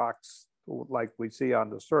of rocks like we see on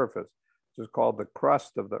the surface, which is called the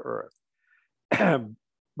crust of the Earth.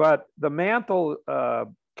 But the mantle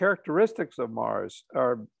characteristics of Mars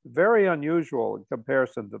are very unusual in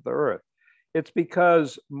comparison to the Earth. It's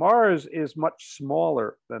because Mars is much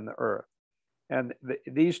smaller than the Earth. And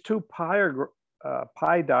these two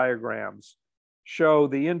pie diagrams show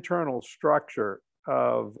the internal structure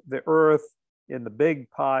of the Earth in the big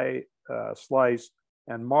pie slice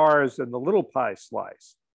and Mars in the little pie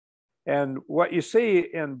slice. And what you see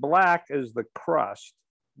in black is the crust,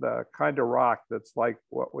 the kind of rock that's like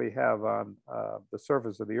what we have on the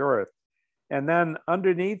surface of the Earth. And then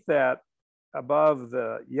underneath that, above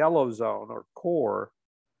the yellow zone or core,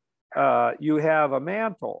 you have a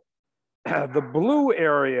mantle. The blue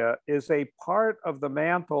area is a part of the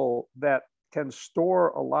mantle that can store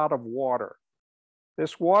a lot of water.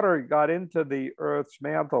 This water got into the Earth's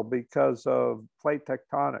mantle because of plate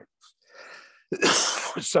tectonics,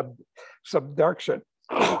 subduction.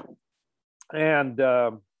 And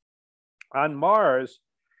on Mars,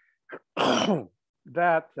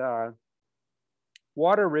 that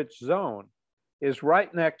water-rich zone is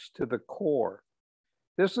right next to the core.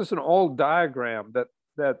 This is an old diagram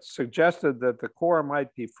that suggested that the core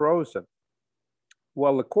might be frozen.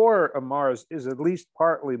 Well, the core of Mars is at least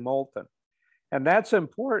partly molten, and that's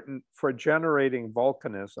important for generating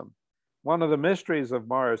volcanism. One of the mysteries of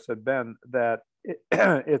Mars had been that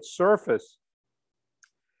its surface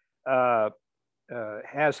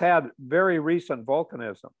has had very recent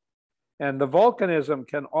volcanism. And the volcanism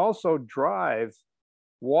can also drive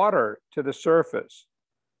water to the surface.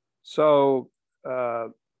 So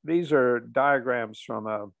these are diagrams from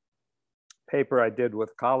a paper I did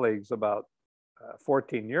with colleagues about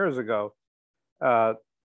 14 years ago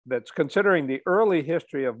that's considering the early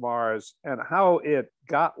history of Mars and how it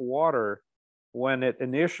got water when it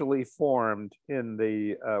initially formed in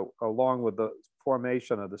the along with the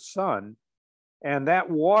formation of the sun. And that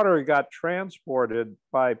water got transported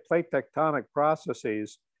by plate tectonic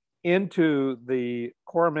processes into the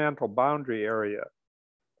core mantle boundary area.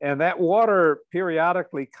 And that water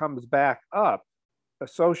periodically comes back up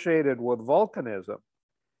associated with volcanism.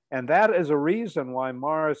 And that is a reason why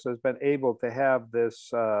Mars has been able to have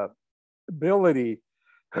this ability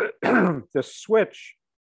to switch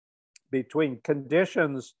between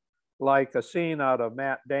conditions like a scene out of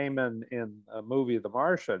Matt Damon in a movie, The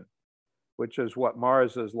Martian, which is what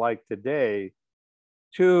Mars is like today,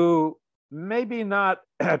 to maybe not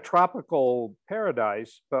a tropical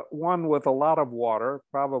paradise, but one with a lot of water,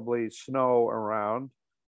 probably snow around,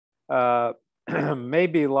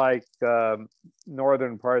 maybe like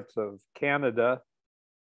northern parts of Canada,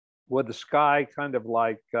 with the sky kind of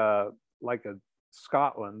like a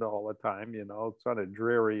Scotland all the time, you know, it's sort of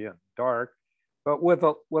dreary and dark, but with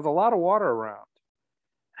a lot of water around.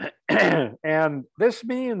 And this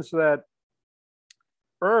means that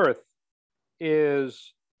Earth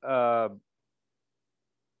is a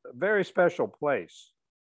very special place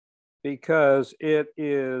because it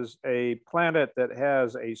is a planet that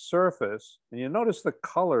has a surface. And you notice the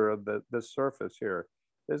color of the surface here.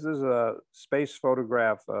 This is a space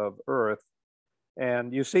photograph of Earth.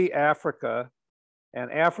 And you see Africa,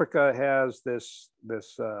 and Africa has this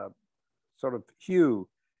sort of hue.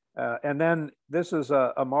 And then this is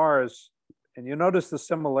a Mars, and you notice the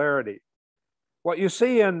similarity. What you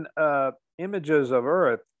see in images of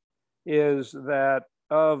Earth is that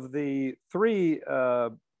of the three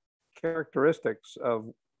characteristics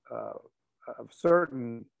of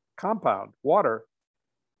certain compound, water,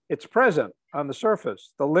 it's present on the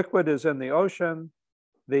surface. The liquid is in the ocean,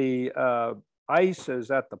 the ice is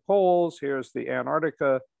at the poles, here's the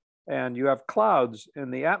Antarctica, and you have clouds in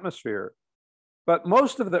the atmosphere. But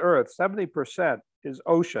most of the Earth, 70%, is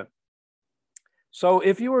ocean. So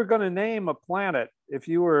if you were going to name a planet, if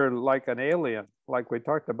you were like an alien, like we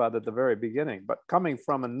talked about at the very beginning, but coming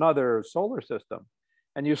from another solar system,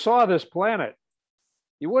 and you saw this planet,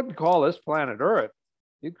 you wouldn't call this planet Earth.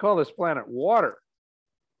 You'd call this planet water.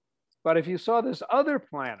 But if you saw this other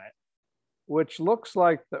planet, which looks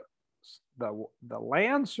like the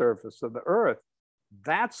land surface of the Earth,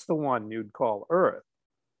 that's the one you'd call Earth,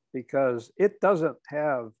 because it doesn't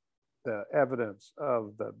have the evidence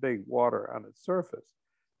of the big water on its surface,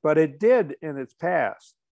 but it did in its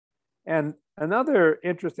past. And another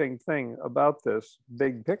interesting thing about this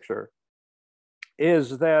big picture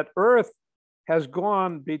is that Earth has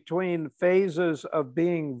gone between phases of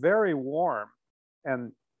being very warm,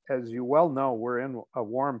 and as you well know, we're in a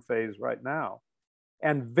warm phase right now,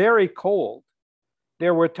 and very cold.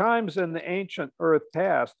 There were times in the ancient Earth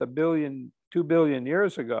past, 2 billion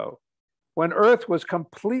years ago, when Earth was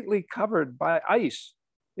completely covered by ice.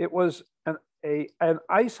 It was an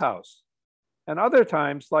ice house. And other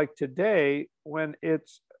times, like today, when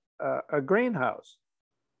it's a greenhouse.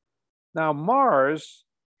 Now, Mars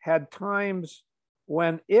had times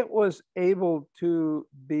when it was able to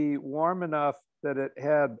be warm enough that it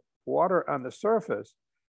had water on the surface,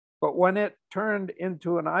 but when it turned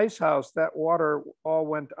into an ice house, that water all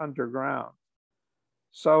went underground.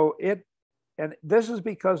 So and this is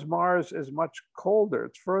because Mars is much colder.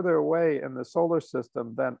 It's further away in the solar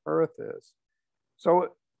system than Earth is. So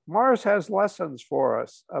Mars has lessons for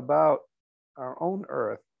us about our own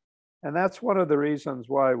Earth. And that's one of the reasons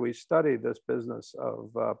why we study this business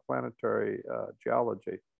of planetary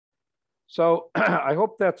geology. So I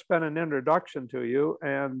hope that's been an introduction to you.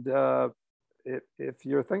 And if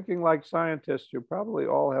you're thinking like scientists, you probably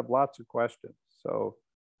all have lots of questions. So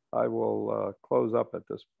I will close up at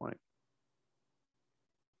this point.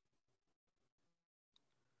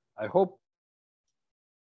 I hope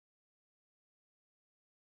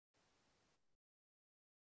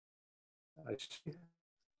I see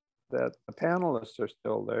that the panelists are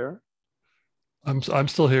still there. I'm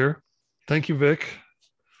still here. Thank you, Vic.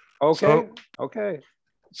 Okay. Okay.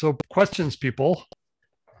 So questions, people.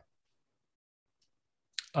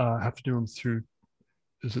 Have to do them through.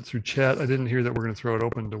 Is it through chat? I didn't hear that we're going to throw it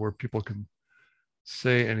open to where people can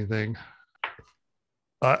say anything.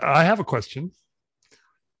 I have a question.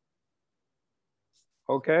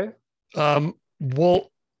 Okay.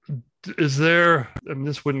 Well, is there, I mean,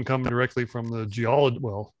 this wouldn't come directly from the geology.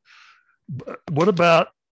 Well, what about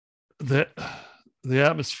the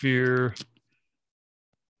atmosphere?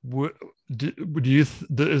 Do you,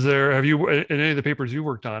 is there, have you, in any of the papers you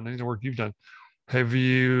worked on, any of the work you've done, have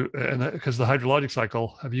you, and because the hydrologic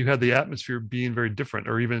cycle, have you had the atmosphere being very different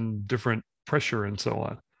or even different pressure and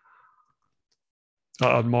so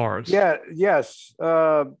on Mars? Yeah, yes.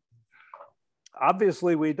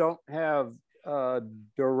 Obviously, we don't have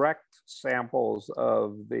direct samples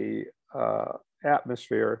of the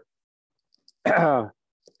atmosphere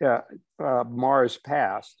Mars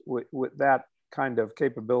past. With that kind of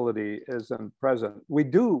capability isn't present. We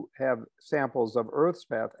do have samples of Earth's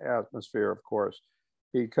past atmosphere, of course,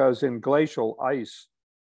 because in glacial ice,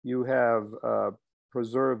 you have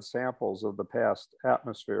preserved samples of the past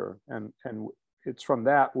atmosphere. And it's from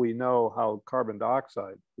that we know how carbon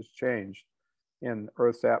dioxide has changed in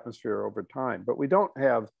Earth's atmosphere over time. But we don't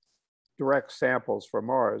have direct samples for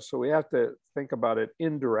Mars, so we have to think about it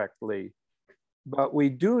indirectly. But we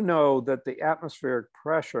do know that the atmospheric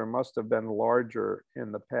pressure must have been larger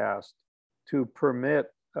in the past to permit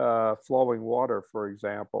flowing water, for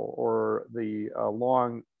example, or the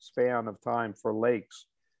long span of time for lakes.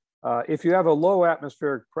 If you have a low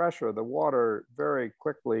atmospheric pressure, the water very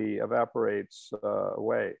quickly evaporates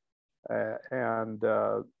away.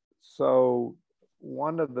 So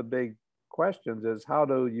one of the big questions is, how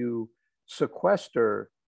do you sequester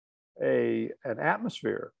an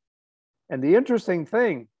atmosphere? And the interesting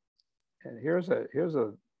thing, and here's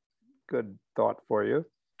a good thought for you.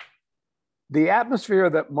 The atmosphere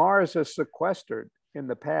that Mars has sequestered in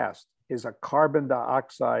the past is a carbon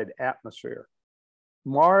dioxide atmosphere.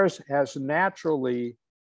 Mars has naturally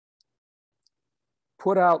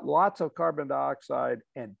put out lots of carbon dioxide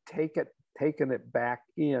and taken it back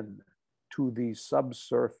in to the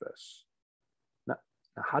subsurface. Now,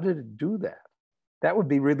 how did it do that? That would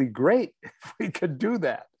be really great if we could do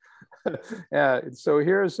that. So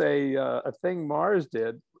here's a thing Mars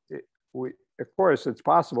did. Of course, it's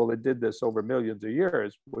possible it did this over millions of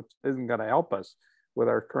years, which isn't going to help us with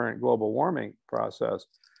our current global warming process.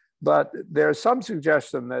 But there's some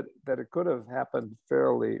suggestion that it could have happened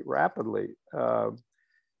fairly rapidly,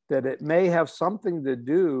 that it may have something to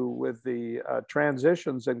do with the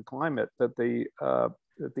transitions in climate, that the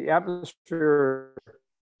atmosphere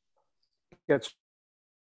gets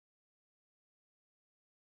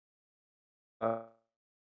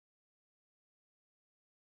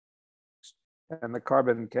and the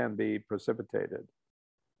carbon can be precipitated.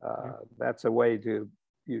 That's a way to,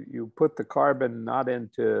 you put the carbon not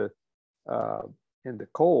into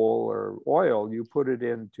coal or oil, you put it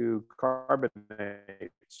into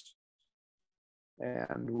carbonates.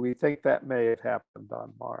 And we think that may have happened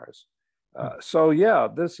on Mars. So yeah,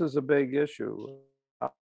 this is a big issue.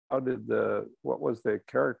 What was the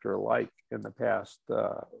character like in the past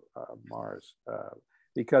Mars?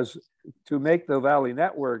 Because to make the valley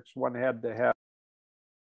networks, one had to have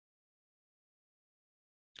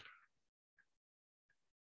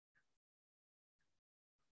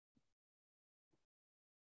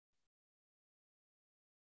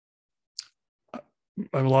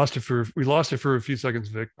we lost it for a few seconds,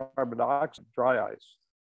 Vic. carbon dioxide, dry ice.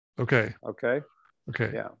 Okay. Okay.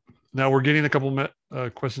 Yeah. Now we're getting a couple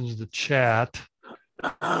questions in the chat.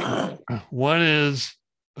 One is,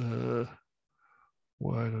 why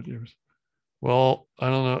don't you ever? Well, I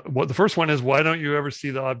don't know. What the first one is, why don't you ever see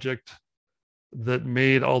the object that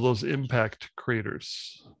made all those impact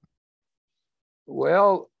craters?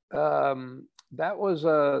 Well, that was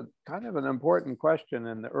a kind of an important question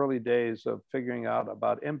in the early days of figuring out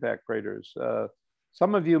about impact craters.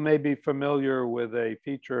 Some of you may be familiar with a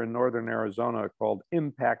feature in northern Arizona called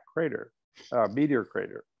Impact Crater, Meteor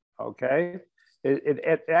Crater, okay?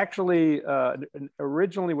 It actually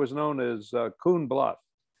originally was known as Coon Bluff.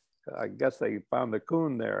 I guess they found the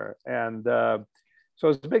coon there. And so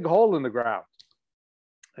it's a big hole in the ground.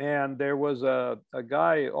 And there was a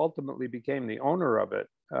guy ultimately became the owner of it,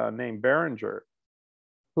 named Behringer,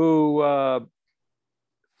 who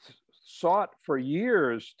sought for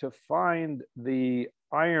years to find the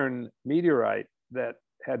iron meteorite that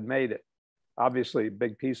had made it. Obviously, a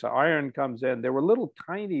big piece of iron comes in. There were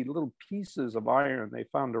tiny little pieces of iron they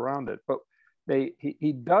found around it, but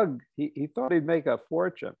he dug, he thought he'd make a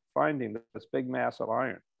fortune finding this big mass of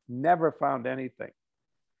iron. Never found anything.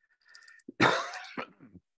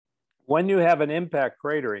 When you have an impact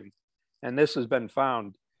cratering, and this has been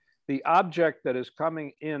found, the object that is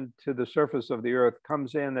coming into the surface of the Earth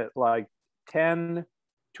comes in at like 10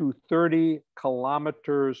 to 30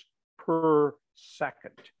 kilometers per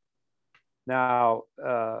second. Now,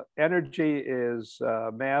 energy is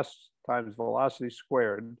mass times velocity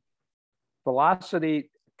squared. Velocity,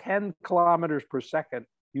 10 kilometers per second,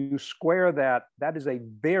 you square that, that is a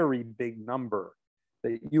very big number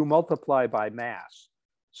that you multiply by mass.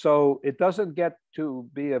 So it doesn't get to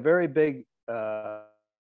be a very big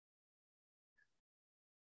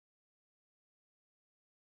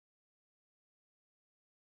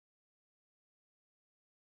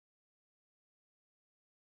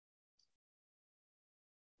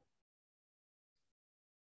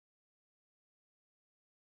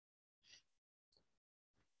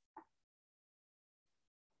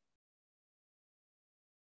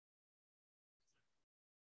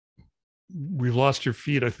We've lost your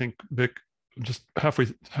feed, I think, Vic, just halfway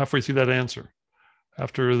through that answer,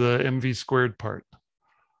 after the MV squared part.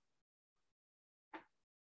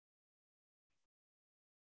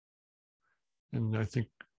 And I think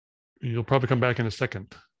you'll probably come back in a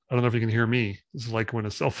second. I don't know if you can hear me. This is like when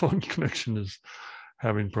a cell phone connection is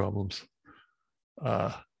having problems.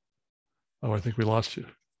 Oh, I think we lost you.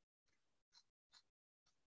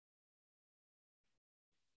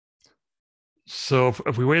 So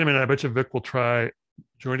if we wait a minute, I bet you Vic will try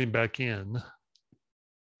joining back in.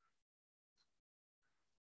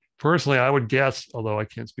 Personally, I would guess, although I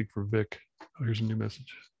can't speak for Vic. Oh, here's a new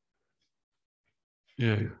message.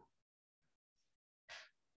 Yeah.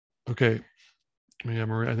 Okay. Yeah,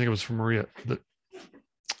 Maria, I think it was from Maria, that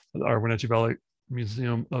our Wenatchee Valley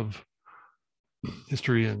Museum of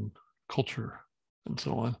History and Culture and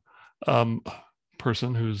so on,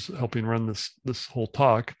 person who's helping run this whole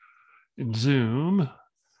talk in Zoom.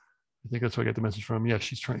 I think that's where I get the message from. Yeah,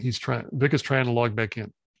 Vic is trying to log back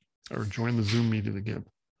in or join the Zoom meeting again.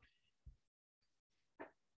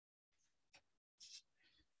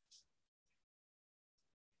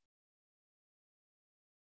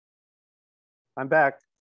 I'm back.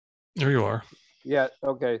 There you are. Yeah,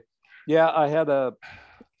 okay. Yeah, I had a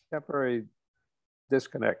temporary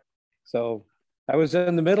disconnect. So I was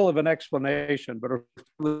in the middle of an explanation, but it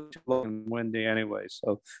was too windy anyway.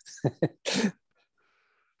 So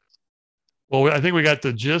well, I think we got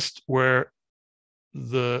the gist where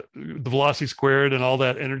the velocity squared and all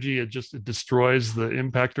that energy, it destroys the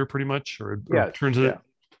impactor pretty much, or turns it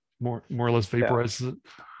more or less vaporizes it.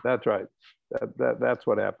 That's right. That's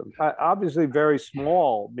what happens. Obviously, very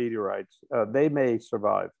small meteorites, they may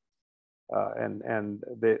survive, and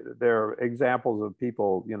there are examples of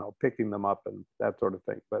people, picking them up and that sort of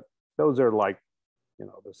thing. But those are like,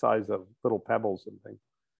 the size of little pebbles and things.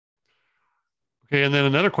 Okay, and then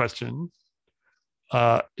another question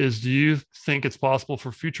is: do you think it's possible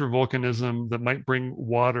for future volcanism that might bring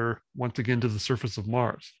water once again to the surface of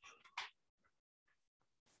Mars?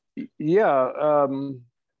 Yeah.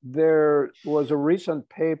 There was a recent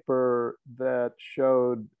paper that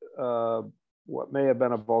showed what may have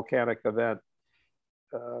been a volcanic event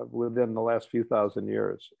within the last few thousand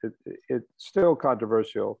years. It's still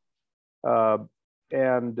controversial.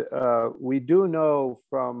 And we do know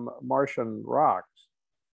from Martian rocks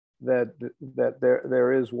that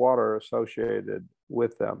there is water associated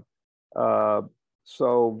with them.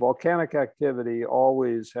 So volcanic activity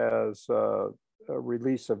always has a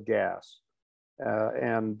release of gas.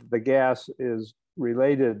 And the gas is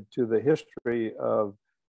related to the history of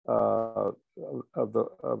how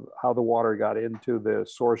the water got into the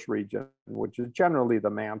source region, which is generally the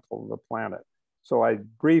mantle of the planet. So I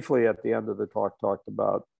briefly at the end of the talk talked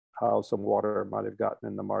about how some water might have gotten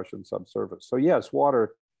in the Martian subsurface. So yes,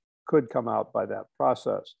 water could come out by that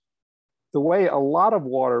process. The way a lot of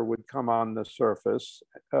water would come on the surface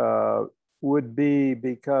would be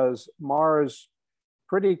because Mars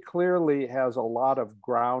pretty clearly has a lot of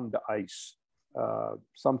ground ice.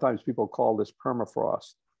 Sometimes people call this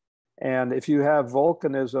permafrost. And if you have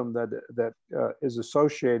volcanism that is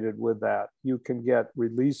associated with that, you can get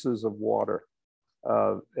releases of water.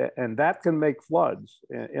 And that can make floods.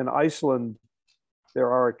 In Iceland,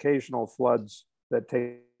 there are occasional floods that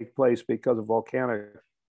take place because of volcanic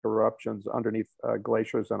eruptions underneath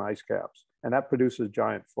glaciers and ice caps. And that produces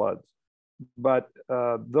giant floods. But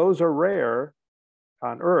those are rare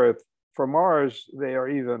on Earth. For Mars, they are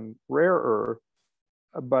even rarer.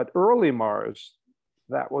 But early Mars,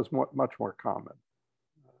 that was much more common.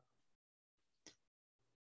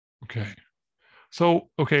 Okay. So,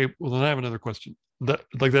 well, then I have another question. That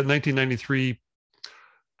 1993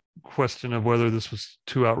 question of whether this was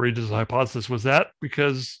too outrageous a hypothesis, was that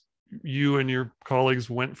because you and your colleagues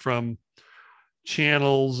went from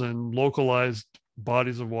channels and localized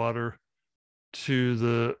bodies of water to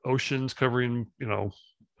the oceans covering,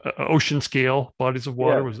 ocean scale bodies of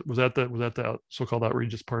water? Yeah. Was that the so-called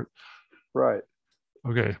outrageous part? Right.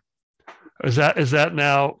 Okay. Is that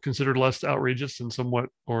now considered less outrageous and somewhat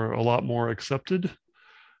or a lot more accepted?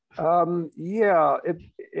 Yeah,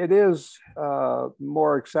 it is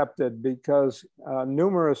more accepted because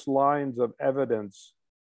numerous lines of evidence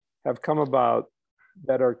have come about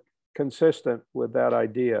that are consistent with that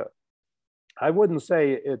idea. I wouldn't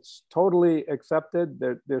say it's totally accepted.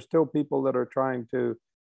 There's still people that are trying to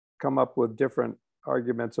come up with different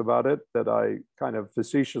arguments about it that I kind of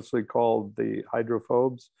facetiously called the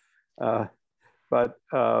hydrophobes. But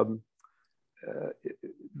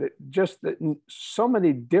just that so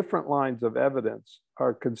many different lines of evidence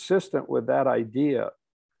are consistent with that idea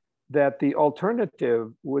that the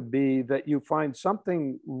alternative would be that you find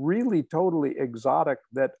something really totally exotic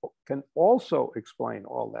that can also explain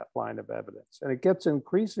all that line of evidence. And it gets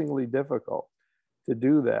increasingly difficult to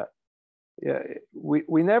do that. Yeah,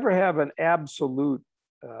 we never have an absolute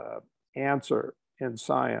answer in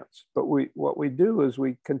science, but what we do is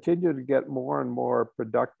we continue to get more and more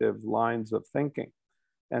productive lines of thinking.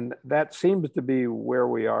 And that seems to be where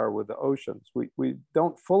we are with the oceans. We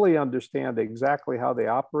don't fully understand exactly how they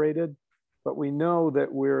operated, but we know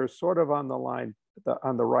that we're sort of on the line,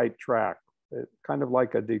 on the right track, kind of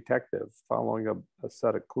like a detective following a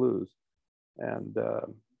set of clues. And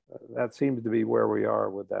that seems to be where we are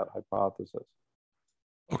with that hypothesis.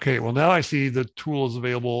 Okay, well now I see the tool is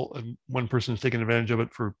available and one person is taking advantage of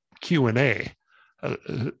it for Q&A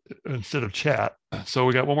instead of chat. So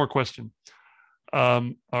we got one more question.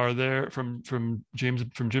 Are there from Jim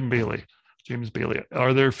Bailey, James Bailey,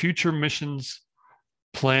 are there future missions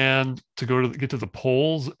planned to get to the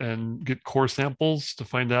poles and get core samples to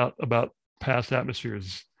find out about past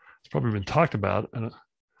atmospheres? It's probably been talked about.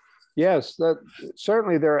 Yes,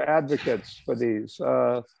 certainly there are advocates for these.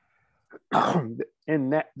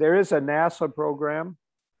 There is a NASA program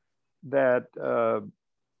that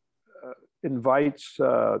invites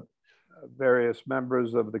various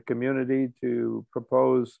members of the community to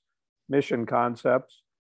propose mission concepts,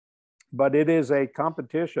 but it is a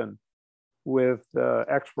competition with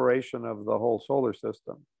exploration of the whole solar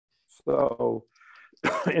system. So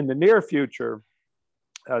in the near future,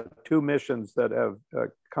 two missions that have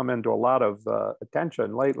come into a lot of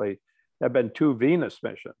attention lately have been two Venus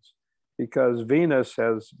missions, because Venus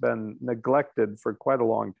has been neglected for quite a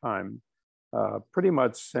long time, pretty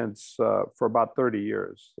much since, for about 30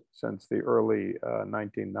 years, since the early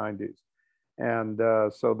 1990s. And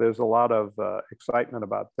so there's a lot of excitement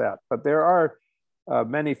about that. But there are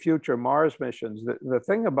many future Mars missions. The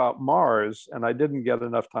thing about Mars, and I didn't get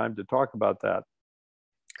enough time to talk about that,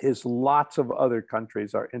 is lots of other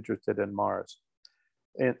countries are interested in Mars.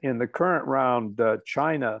 In the current round,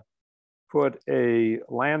 China put a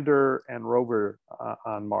lander and rover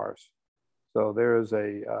on Mars. So there is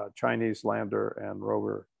a Chinese lander and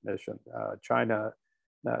rover mission.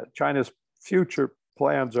 China's future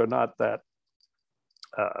plans are not that,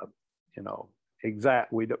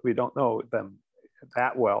 exact. We don't know them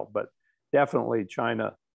that well, but definitely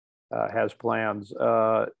China has plans.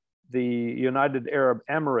 The United Arab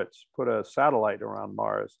Emirates put a satellite around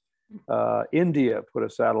Mars. India put a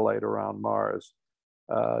satellite around Mars.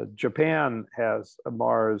 Japan has a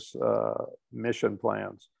Mars mission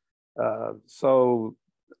plans. So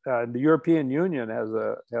the European Union has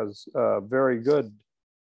a very good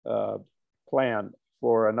plan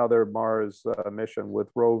for another Mars mission with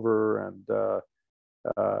rover and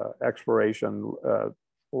exploration. A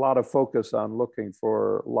lot of focus on looking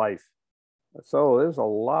for life. So there's a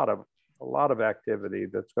lot of activity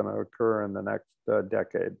that's going to occur in the next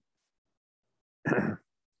decade.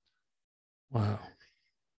 Wow.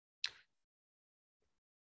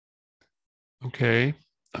 Okay.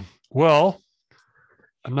 Well,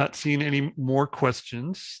 I'm not seeing any more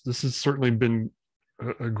questions. This has certainly been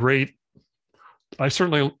a great, I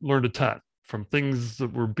certainly learned a ton from things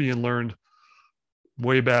that were being learned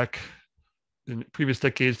way back in previous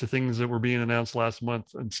decades to things that were being announced last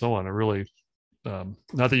month and so on. I really,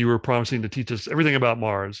 not that you were promising to teach us everything about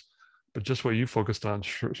Mars, but just what you focused on,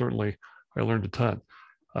 certainly I learned a ton,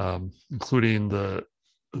 including the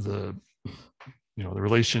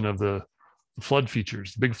relation of the flood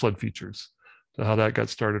features, the big flood features, to how that got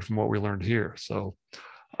started from what we learned here. So,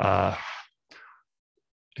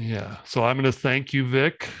 yeah. So I'm going to thank you,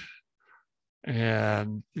 Vic.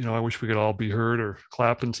 And I wish we could all be heard or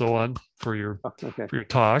clap and so on for your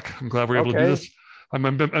talk. I'm glad we're able to do this.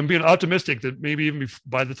 I'm being optimistic that maybe even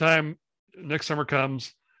by the time next summer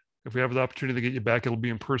comes, if we have the opportunity to get you back, it'll be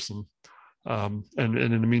in person. And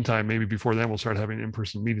in the meantime, maybe before then, we'll start having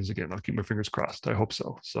in-person meetings again. I'll keep my fingers crossed. I hope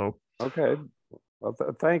so. Okay. Well,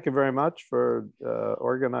 thank you very much for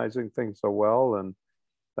organizing things so well, and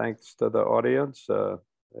thanks to the audience.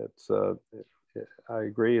 it's I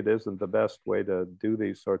agree, it isn't the best way to do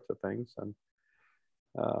these sorts of things. And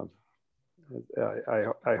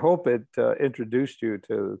I hope it introduced you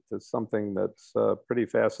to something that's pretty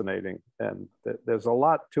fascinating. And there's a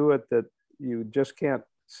lot to it that you just can't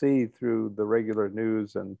see through the regular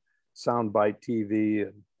news and soundbite TV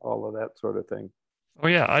and all of that sort of thing. Oh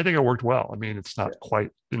yeah, I think it worked well. I mean, it's not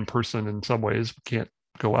quite in person in some ways. We can't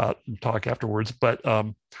go out and talk afterwards, but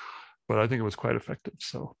I think it was quite effective.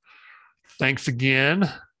 So thanks again.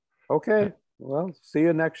 Okay. Well, see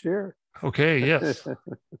you next year. Okay. Yes.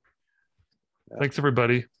 Thanks,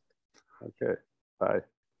 everybody. Okay. Bye.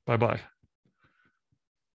 Bye-bye.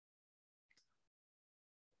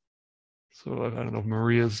 So I don't know if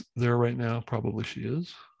Maria's there right now. Probably she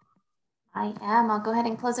is. I am. I'll go ahead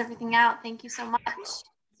and close everything out. Thank you so much. This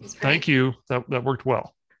was great. Thank you. That worked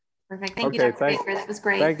well. Perfect. Thank you, Dr. Baker. That was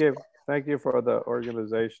great. Thank you. Thank you for the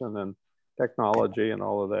organization and technology and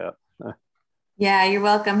all of that. Yeah, you're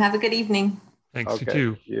welcome. Have a good evening. Thanks, Okay.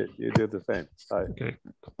 you too. You do the same. Bye. Okay.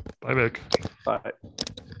 Bye, Vic. Bye.